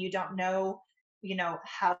and when you don't know,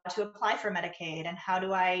 how to apply for Medicaid and how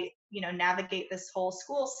do I, navigate this whole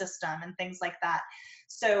school system and things like that.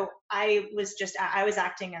 So I was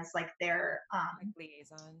acting as like their, Like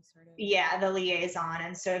liaison sort of. yeah, the liaison.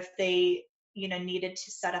 And so if they, needed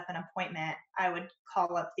to set up an appointment, I would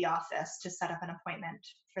call up the office to set up an appointment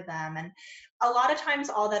for them. And a lot of times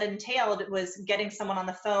all that entailed was getting someone on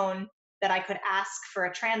the phone that I could ask for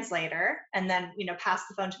a translator and then, pass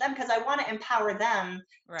the phone to them, because I want to empower them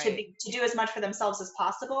Right. to do as much for themselves as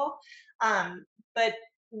possible. But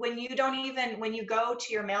when you go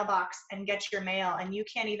to your mailbox and get your mail and you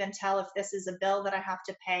can't even tell if this is a bill that I have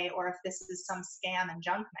to pay or if this is some scam and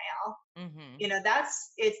junk mail, Mm-hmm.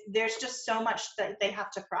 there's just so much that they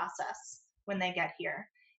have to process when they get here.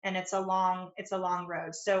 and it's a long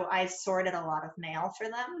road. So I sorted a lot of mail for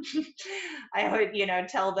them. I would,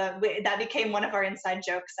 tell them, that became one of our inside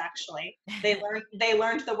jokes. Actually, they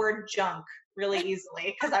learned the word junk really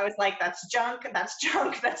easily because I was like, that's junk, that's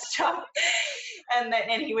junk, that's junk.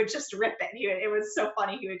 And he would just rip it. It was so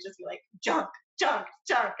funny. He would just be like, junk, junk,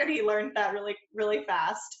 junk. And he learned that really, really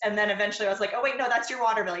fast. And then eventually I was like, oh wait, no, that's your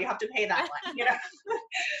water bill. You have to pay that one,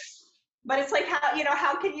 But it's like,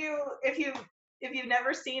 how can you, if you've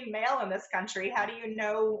never seen mail in this country, how do you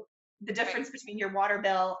know the difference between your water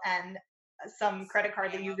bill and some credit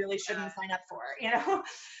card that you really shouldn't sign up for, and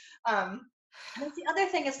that's the other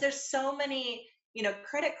thing is there's so many,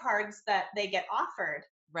 credit cards that they get offered.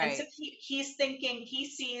 Right. And so he's thinking, he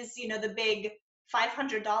sees, the big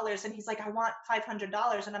 $500 and he's like, I want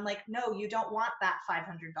 $500. And I'm like, no, you don't want that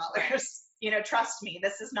 $500. Trust me,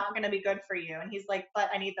 this is not going to be good for you. And he's like, but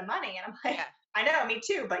I need the money. And I'm like, yeah. I know, me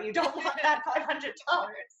too, but you don't want that $500.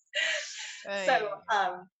 So,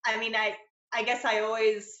 I guess I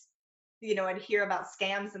always, I'd hear about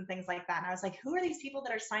scams and things like that. And I was like, who are these people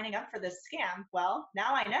that are signing up for this scam? Well,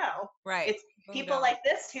 now I know. Right. It's people like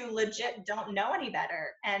this who legit don't know any better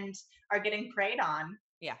and are getting preyed on.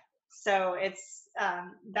 Yeah. So it's,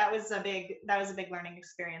 that was a big learning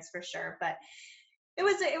experience for sure. But it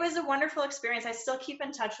was a wonderful experience. I still keep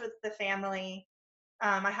in touch with the family.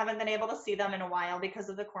 I haven't been able to see them in a while because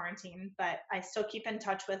of the quarantine, but I still keep in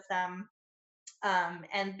touch with them.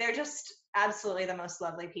 And they're just absolutely the most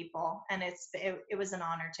lovely people. And it was an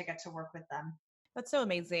honor to get to work with them. That's so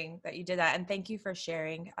amazing that you did that. And thank you for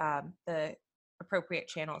sharing the appropriate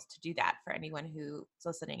channels to do that for anyone who's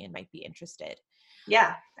listening and might be interested.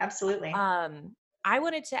 Yeah, absolutely. I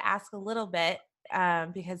wanted to ask a little bit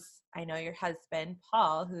because I know your husband,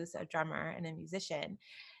 Paul, who's a drummer and a musician,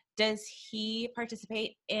 does he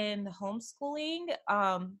participate in the homeschooling?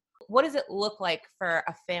 What does it look like for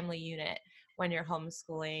a family unit when you're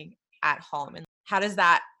homeschooling at home? And how do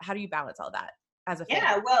you balance all that as a family?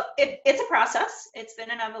 Yeah, well, it's a process. It's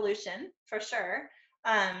been an evolution for sure.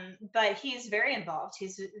 But he's very involved.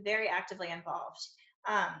 He's very actively involved.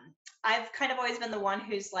 I've kind of always been the one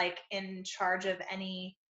who's like in charge of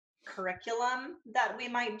any curriculum that we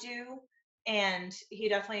might do. And he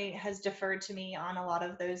definitely has deferred to me on a lot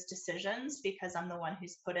of those decisions because I'm the one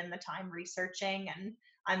who's put in the time researching and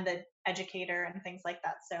I'm the educator and things like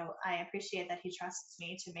that. So I appreciate that he trusts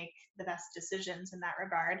me to make the best decisions in that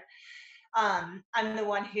regard. I'm the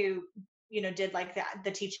one who, did like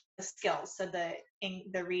the teaching the skills. So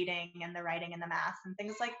the reading and the writing and the math and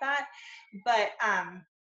things like that. But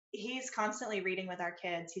he's constantly reading with our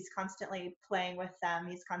kids. He's constantly playing with them.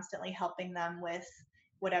 He's constantly helping them with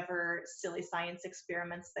whatever silly science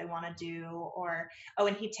experiments they want to do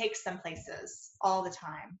and he takes them places all the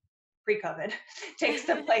time, pre-COVID, takes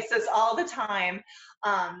them places all the time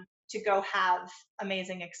to go have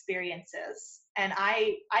amazing experiences. And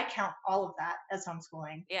I count all of that as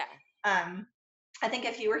homeschooling. Yeah. I think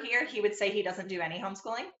if you were here, he would say he doesn't do any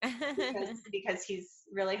homeschooling because he's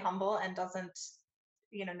really humble and doesn't,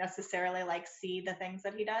 necessarily like see the things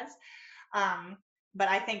that he does. But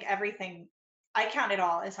I think I count it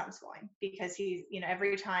all as homeschooling because he,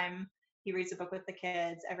 every time he reads a book with the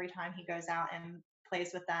kids, every time he goes out and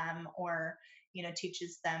plays with them or,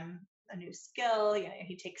 teaches them a new skill,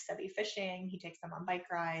 he takes Sebby fishing, he takes them on bike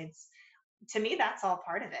rides. To me, that's all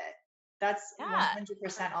part of it. That's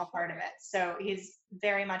 100% all part of it. So he's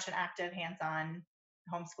very much an active, hands-on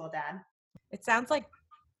homeschool dad. It sounds like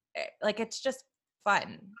it's just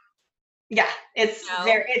fun. Yeah,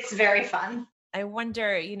 it's very fun. I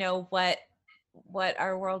wonder, what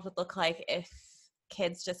our world would look like if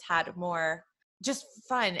kids just had more just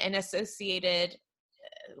fun and associated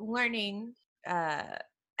learning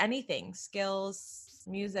anything, skills,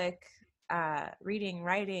 music, reading,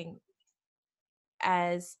 writing,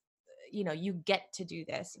 as you get to do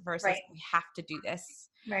this versus we have to do this.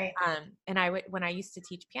 Right. And when I used to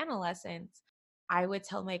teach piano lessons, I would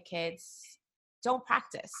tell my kids, don't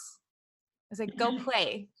practice. I was like, go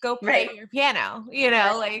play your piano,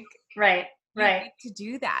 Right. You get to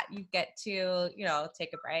do that. You get to, take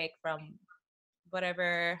a break from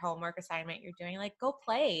whatever homework assignment you're doing. Like, go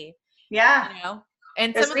play. Yeah.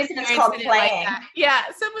 And some of the parents didn't like that. Yeah,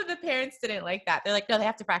 some of the parents didn't like that. They're like, no, they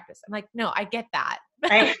have to practice. I'm like, no, I get that.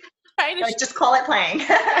 Right. Just call it playing.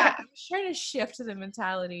 Yeah, I'm trying to shift the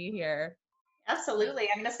mentality here. Absolutely.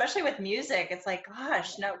 I mean, especially with music, it's like,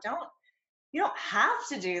 gosh, no, you don't have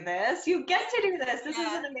to do this. You get to do this. This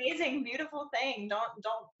is an amazing, beautiful thing. Don't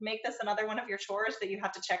make this another one of your chores that you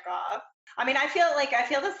have to check off. I mean, I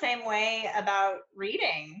feel the same way about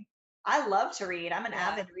reading. I love to read. I'm an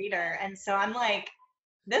avid reader. And so I'm like,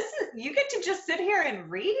 You get to just sit here and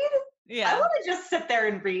read. I Yeah. want to just sit there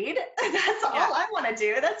and read. That's all Yeah. I want to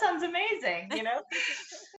do. That sounds amazing, you know?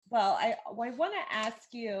 Well, I want to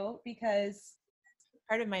ask you, because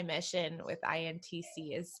part of my mission with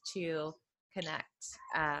INTC is to connect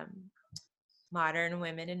modern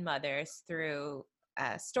women and mothers through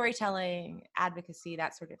storytelling, advocacy,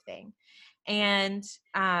 that sort of thing. And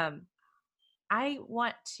I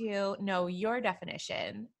want to know your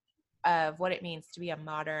definition of what it means to be a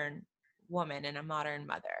modern woman and a modern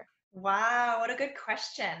mother. Wow, what a good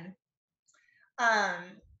question. Um,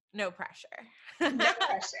 No pressure. no There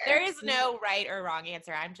pressure. is no right or wrong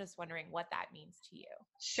answer. I'm just wondering what that means to you.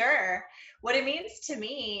 Sure. What it means to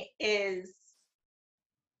me is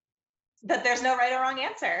that there's no right or wrong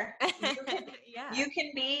answer. Yeah. You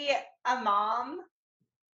can be a mom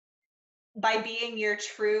by being your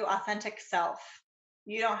true authentic self.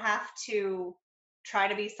 You don't have to try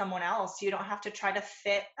to be someone else. You don't have to try to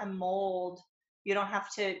fit a mold. You don't have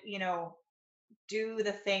to, do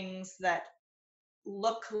the things that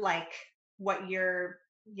look like what your,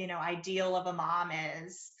 ideal of a mom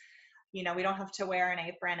is. We don't have to wear an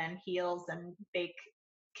apron and heels and bake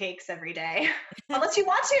cakes every day unless you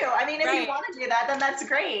want to. I mean, if you Right. want to do that, then that's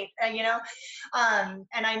great. And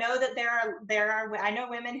and I know that there are I know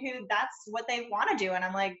women who that's what they want to do, and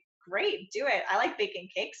I'm like, great, do it. I like baking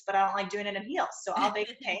cakes, but I don't like doing it in heels, so I'll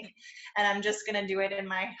bake a cake and I'm just going to do it in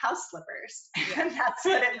my house slippers. Yeah. And that's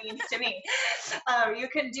what it means to me. You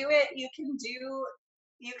can do it.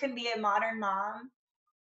 You can be a modern mom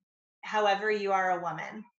however you are a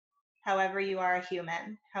woman, however you are a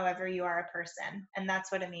human, however you are a person. And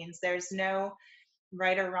that's what it means. There's no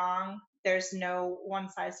right or wrong, there's no one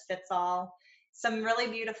size fits all. Some really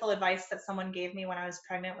beautiful advice that someone gave me when I was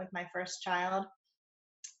pregnant with my first child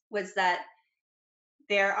was that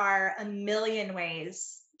there are a million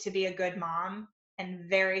ways to be a good mom and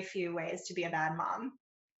very few ways to be a bad mom.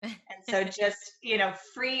 And so just,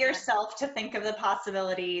 free yourself to think of the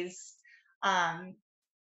possibilities. Um,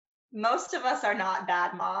 Most of us are not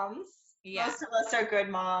bad moms. Yeah. Most of us are good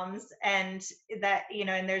moms. And that,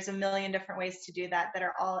 and there's a million different ways to do that that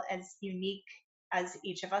are all as unique as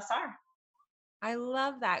each of us are. I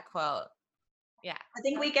love that quote. Yeah. I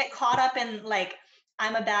think we get caught up in like,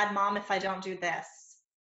 I'm a bad mom if I don't do this,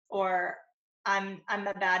 or I'm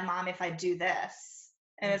a bad mom if I do this.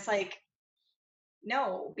 And it's like,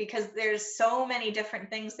 no, because there's so many different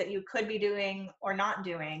things that you could be doing or not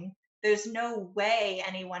doing. There's no way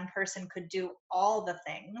any one person could do all the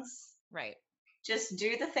things. Right. Just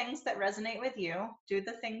do the things that resonate with you. Do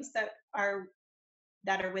the things that are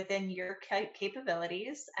within your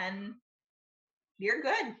capabilities, and you're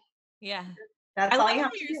good. Yeah. I That's love all you how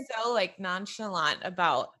have to you're do. so like nonchalant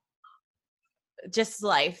about just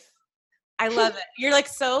life. I love it. You're like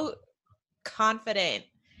so confident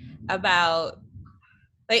about,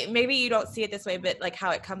 like, maybe you don't see it this way, but like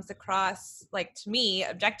how it comes across, like to me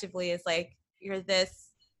objectively, is like you're this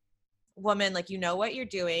woman, like, you know what you're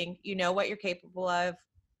doing, you know what you're capable of,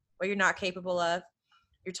 what you're not capable of.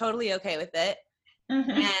 You're totally okay with it.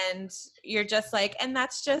 Mhm. And you're just like, and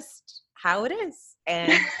that's just how it is.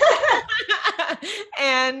 And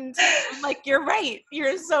and I'm like, you're right.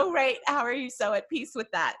 You're so right. How are you so at peace with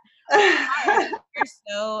that? You're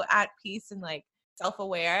so at peace and like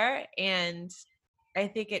self-aware, and I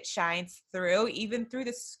think it shines through even through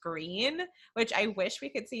the screen, which I wish we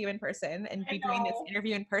could see you in person and I be doing this know.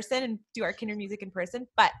 interview in person and do our Kinder Music in person,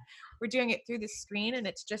 but we're doing it through the screen, and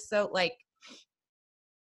it's just so like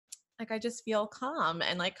I just feel calm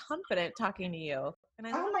and like confident talking to you. And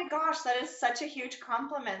I love Oh my gosh, that is such a huge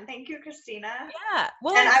compliment. Thank you, Christina. Yeah.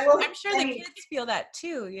 Well, And I will, I'm sure I the mean, kids feel that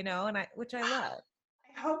too, and which I love.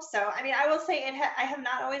 I hope so. I mean, I will say I have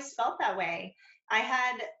not always felt that way. I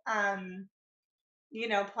had,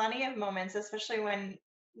 plenty of moments, especially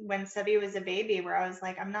when Sebby was a baby, where I was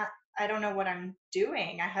like, I don't know what I'm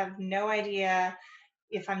doing. I have no idea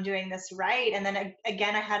if I'm doing this right. And then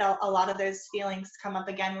again, I had a lot of those feelings come up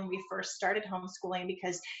again when we first started homeschooling,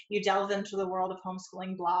 because you delve into the world of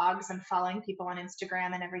homeschooling blogs and following people on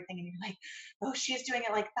Instagram and everything. And you're like, oh, she's doing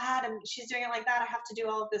it like that. And she's doing it like that. I have to do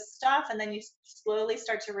all of this stuff. And then you slowly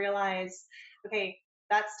start to realize, okay,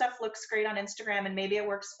 that stuff looks great on Instagram and maybe it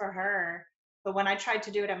works for her. But when I tried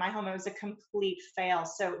to do it at my home, it was a complete fail.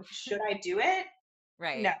 So should I do it?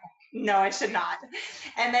 Right. No, no, I should not.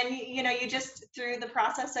 And then, you just, through the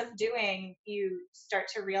process of doing, you start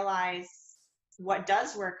to realize what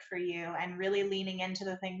does work for you, and really leaning into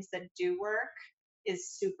the things that do work is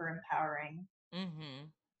super empowering. Mm-hmm.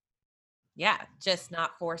 Yeah. Just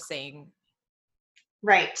not forcing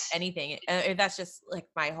Right. anything. That's just like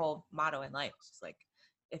my whole motto in life. It's just like,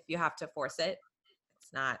 if you have to force it,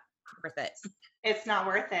 it's not worth it. It's not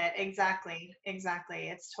worth it. Exactly.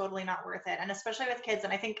 It's totally not worth it. And especially with kids.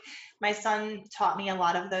 And I think my son taught me a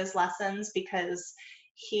lot of those lessons because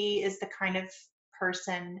he is the kind of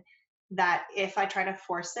person that if I try to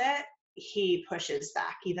force it, he pushes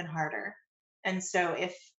back even harder. And so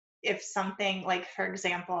if something like, for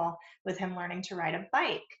example, with him learning to ride a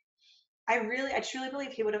bike, I truly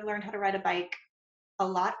believe he would have learned how to ride a bike a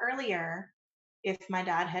lot earlier if my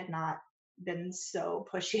dad had not been so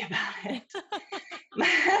pushy about it.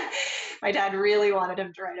 My dad really wanted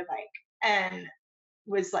him to ride a bike and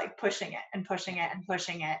was like pushing it and pushing it and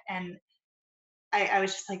pushing it. And I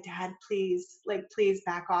was just like, Dad, please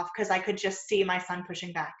back off. Cause I could just see my son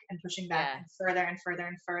pushing back and further and further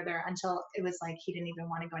and further until it was like he didn't even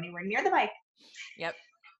want to go anywhere near the bike. Yep.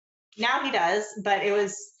 Now he does, but it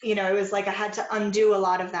was like I had to undo a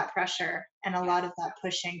lot of that pressure and a lot of that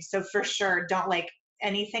pushing. So for sure, don't like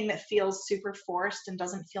anything that feels super forced and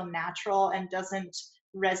doesn't feel natural and doesn't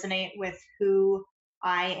resonate with who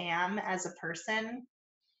I am as a person.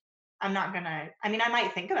 I'm not gonna. I mean, I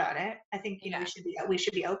might think about it. I think we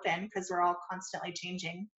should be open because we're all constantly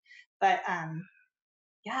changing. But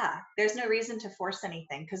yeah, there's no reason to force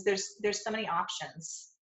anything because there's so many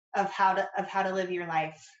options of how to live your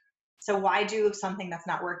life. So why do something that's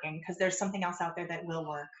not working? Because there's something else out there that will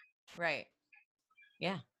work. Right.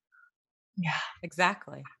 Yeah. Yeah.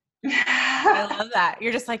 Exactly. I love that.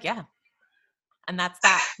 You're just like, yeah. And that's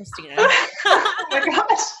that, Christina. Oh my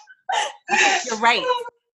gosh. You're right.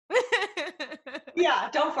 Yeah,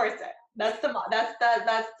 don't force it. That's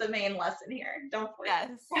the main lesson here. Don't force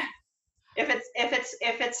it.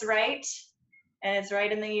 If it's right and it's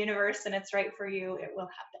right in the universe and it's right for you, it will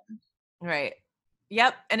happen. Right.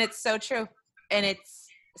 Yep. And it's so true. And it's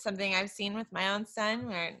something I've seen with my own son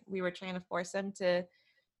where we were trying to force him to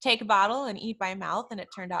take a bottle and eat by mouth. And it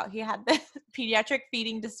turned out he had the pediatric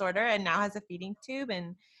feeding disorder and now has a feeding tube.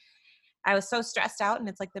 And I was so stressed out, and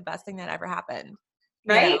it's like the best thing that ever happened.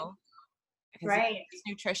 Right. You know? Right.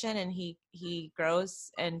 He nutrition and he grows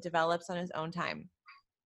and develops on his own time.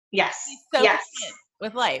 Yes. He's so yes. content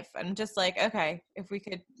with life. I'm just like, okay, if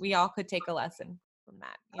we all could take a lesson from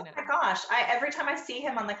that, you know. Oh my gosh. Every time I see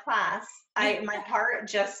him on the class, my heart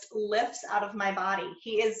just lifts out of my body.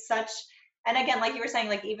 He is such, and again, like you were saying,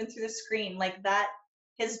 like even through the screen, like that,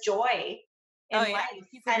 his joy in life.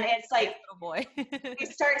 And it's like, boy. we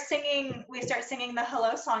start singing the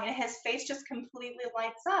hello song and his face just completely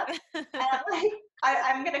lights up. And I'm like,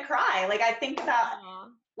 I'm going to cry. Like I think about,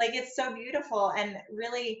 like, it's so beautiful. And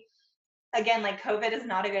really, again, like COVID is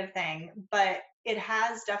not a good thing, but it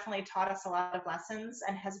has definitely taught us a lot of lessons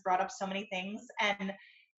and has brought up so many things. And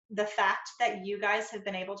the fact that you guys have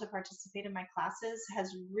been able to participate in my classes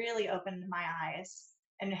has really opened my eyes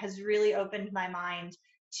and has really opened my mind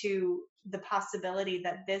to the possibility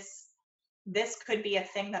that this could be a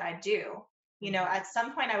thing that I do. You know, at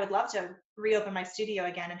some point I would love to reopen my studio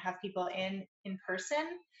again and have people in person,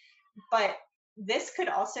 but this could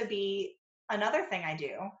also be another thing I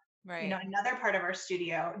do. Right. You know, another part of our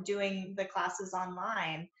studio, doing the classes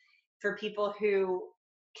online for people who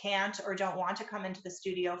can't or don't want to come into the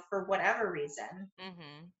studio for whatever reason.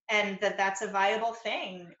 Mm-hmm. And that's a viable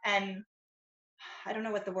thing. And I don't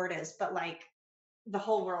know what the word is, but like the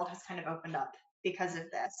whole world has kind of opened up because of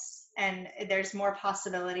this. And there's more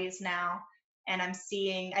possibilities now. And I'm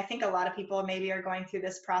seeing, I think a lot of people maybe are going through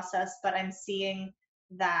this process, but I'm seeing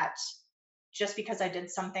that just because I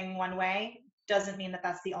did something one way doesn't mean that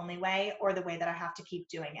that's the only way or the way that I have to keep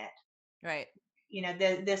doing it. Right. You know,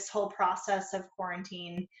 this whole process of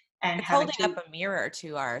quarantine and it's holding up a mirror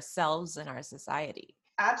to ourselves and our society.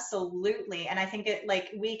 Absolutely. And I think it,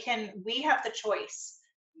 like, we have the choice.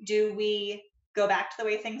 Do we go back to the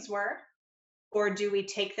way things were, or do we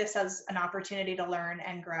take this as an opportunity to learn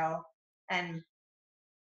and grow and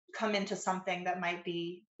come into something that might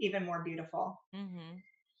be even more beautiful? Mm-hmm.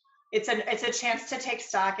 It's a chance to take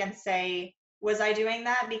stock and say, was I doing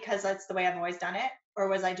that because that's the way I've always done it? Or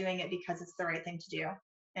was I doing it because it's the right thing to do?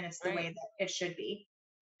 And it's the way that it should be.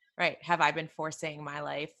 Right. Have I been forcing my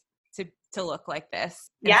life to look like this?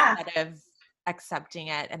 Yeah. Instead of accepting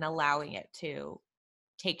it and allowing it to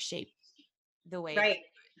take shape the way.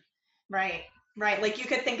 Right. Like you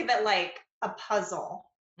could think of it like a puzzle.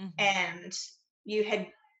 Mm-hmm. And you had,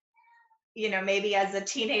 you know, maybe as a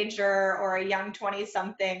teenager or a young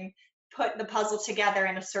 20-something, put the puzzle together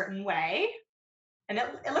in a certain way. And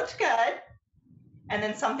it looked good. And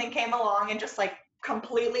then something came along and just like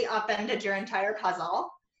completely upended your entire puzzle.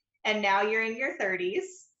 And now you're in your 30s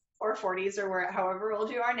or 40s or however old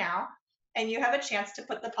you are now. And you have a chance to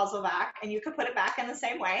put the puzzle back, and you could put it back in the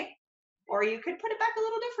same way, or you could put it back a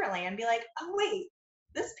little differently and be like, oh, wait,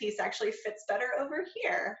 this piece actually fits better over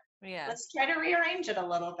here. Yeah. Let's try to rearrange it a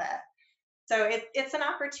little bit. So it's an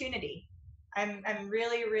opportunity. I'm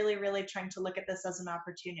really, really, really trying to look at this as an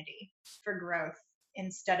opportunity for growth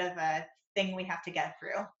instead of a thing we have to get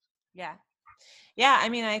through. Yeah. Yeah. I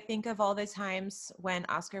mean, I think of all the times when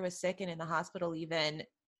Oscar was sick and in the hospital even,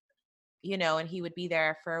 you know, and he would be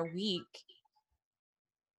there for a week.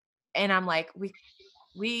 And I'm like,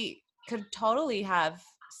 we could totally have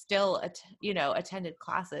still, attended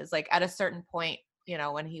classes like at a certain point, you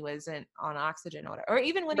know, when he wasn't on oxygen or whatever, or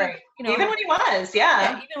even when Right. he, you know, Even when he was,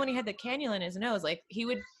 yeah. even when he had the cannula in his nose, like he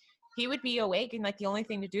would be awake and like the only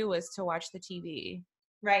thing to do was to watch the TV.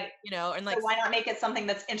 Right. You know, and So like, why not make it something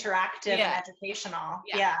that's interactive Yeah. and educational?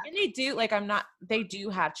 yeah. Yeah. And they do, like, they do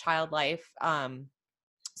have child life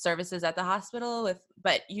services at the hospital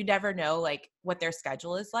but you never know like what their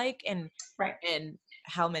schedule is like and Right. and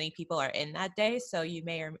how many people are in that day. So you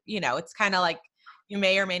may or, you know, it's kind of like you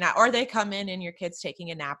may or may not, or they come in and your kid's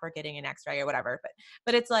taking a nap or getting an x-ray or whatever.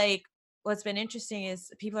 But it's like, what's been interesting is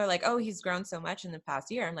people are like, oh, he's grown so much in the past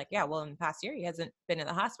year. I'm like, yeah, well, in the past year, he hasn't been in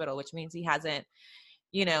the hospital, which means he hasn't,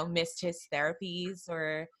 you know, missed his therapies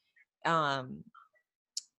or,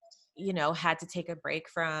 you know, had to take a break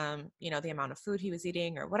from, you know, the amount of food he was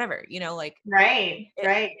eating or whatever, you know, like Right.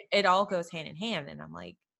 Right. it all goes hand in hand. And I'm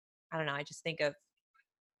like, I don't know. I just think of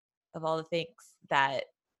all the things that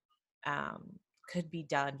could be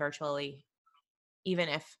done virtually, even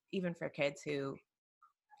for kids who,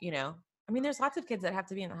 you know, I mean, there's lots of kids that have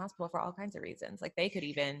to be in the hospital for all kinds of reasons. Like they could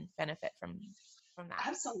even benefit from that.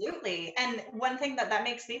 Absolutely. And one thing that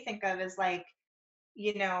makes me think of is like,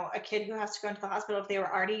 you know, a kid who has to go into the hospital, if they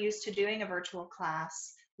were already used to doing a virtual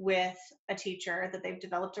class with a teacher that they've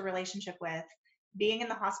developed a relationship with, being in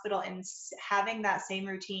the hospital and having that same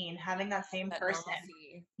routine, having that same person,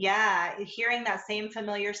 Normalcy. yeah, hearing that same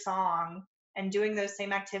familiar song and doing those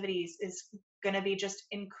same activities is going to be just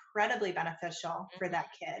incredibly beneficial for that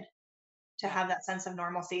kid to have that sense of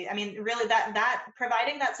normalcy. I mean, really that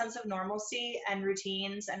providing that sense of normalcy and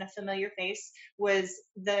routines and a familiar face was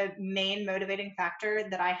the main motivating factor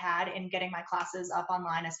that I had in getting my classes up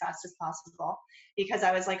online as fast as possible, because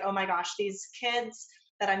I was like, oh my gosh, these kids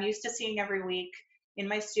that I'm used to seeing every week in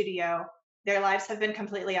my studio, their lives have been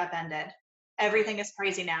completely upended. Everything is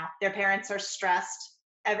crazy now. Their parents are stressed.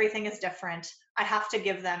 Everything is different. I have to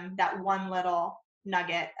give them that one little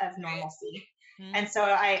nugget of normalcy. And so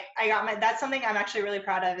I got that's something I'm actually really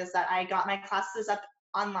proud of, is that I got my classes up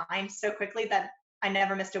online so quickly that I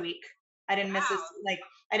never missed a week. I didn't miss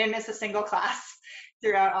I didn't miss a single class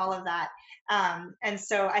throughout all of that. And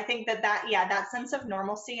so I think that sense of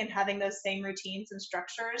normalcy and having those same routines and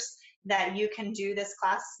structures, that you can do this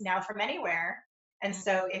class now from anywhere. And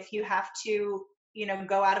so if you have to, you know,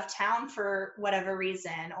 go out of town for whatever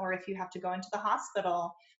reason, or if you have to go into the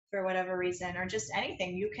hospital for whatever reason, or just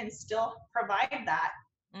anything, you can still provide that.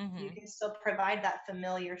 You can still provide that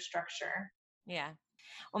familiar structure. Yeah.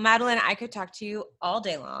 Well, Madeline, I could talk to you all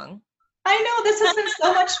day long. I know, this has been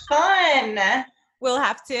so much fun. We'll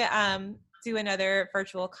have to do another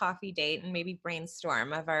virtual coffee date and maybe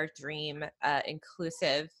brainstorm of our dream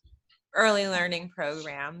inclusive early learning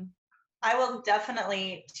program. I will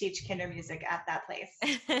definitely teach kinder music at that place.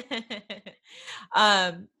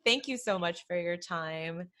 Thank you so much for your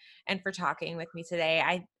time and for talking with me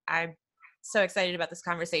today. I'm so excited about this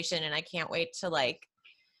conversation, and I can't wait to like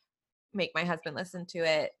make my husband listen to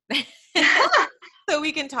it so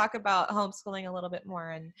we can talk about homeschooling a little bit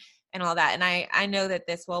more and all that. And I know that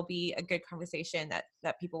this will be a good conversation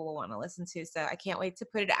that people will want to listen to. So I can't wait to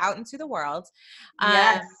put it out into the world.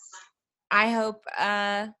 Yes. I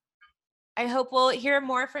hope we'll hear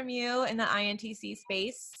more from you in the INTC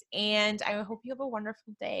space, and I hope you have a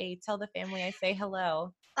wonderful day. Tell the family I say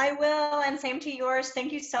hello. I will, and same to yours.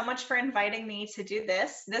 Thank you so much for inviting me to do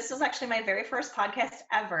this. This was actually my very first podcast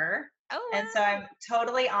ever. Oh, wow. And so I'm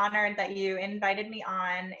totally honored that you invited me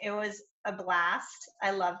on. It was a blast.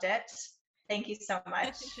 I loved it. Thank you so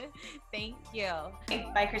much. Thank you.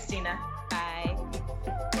 Bye, Christina. Bye.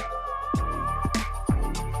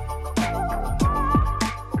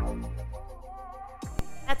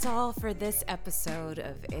 That's all for this episode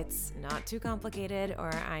of It's Not Too Complicated, or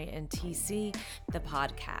INTC, the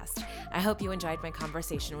podcast. I hope you enjoyed my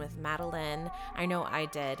conversation with Madeline. I know I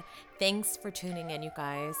did. Thanks for tuning in, you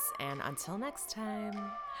guys. And until next time,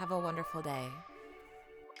 have a wonderful day.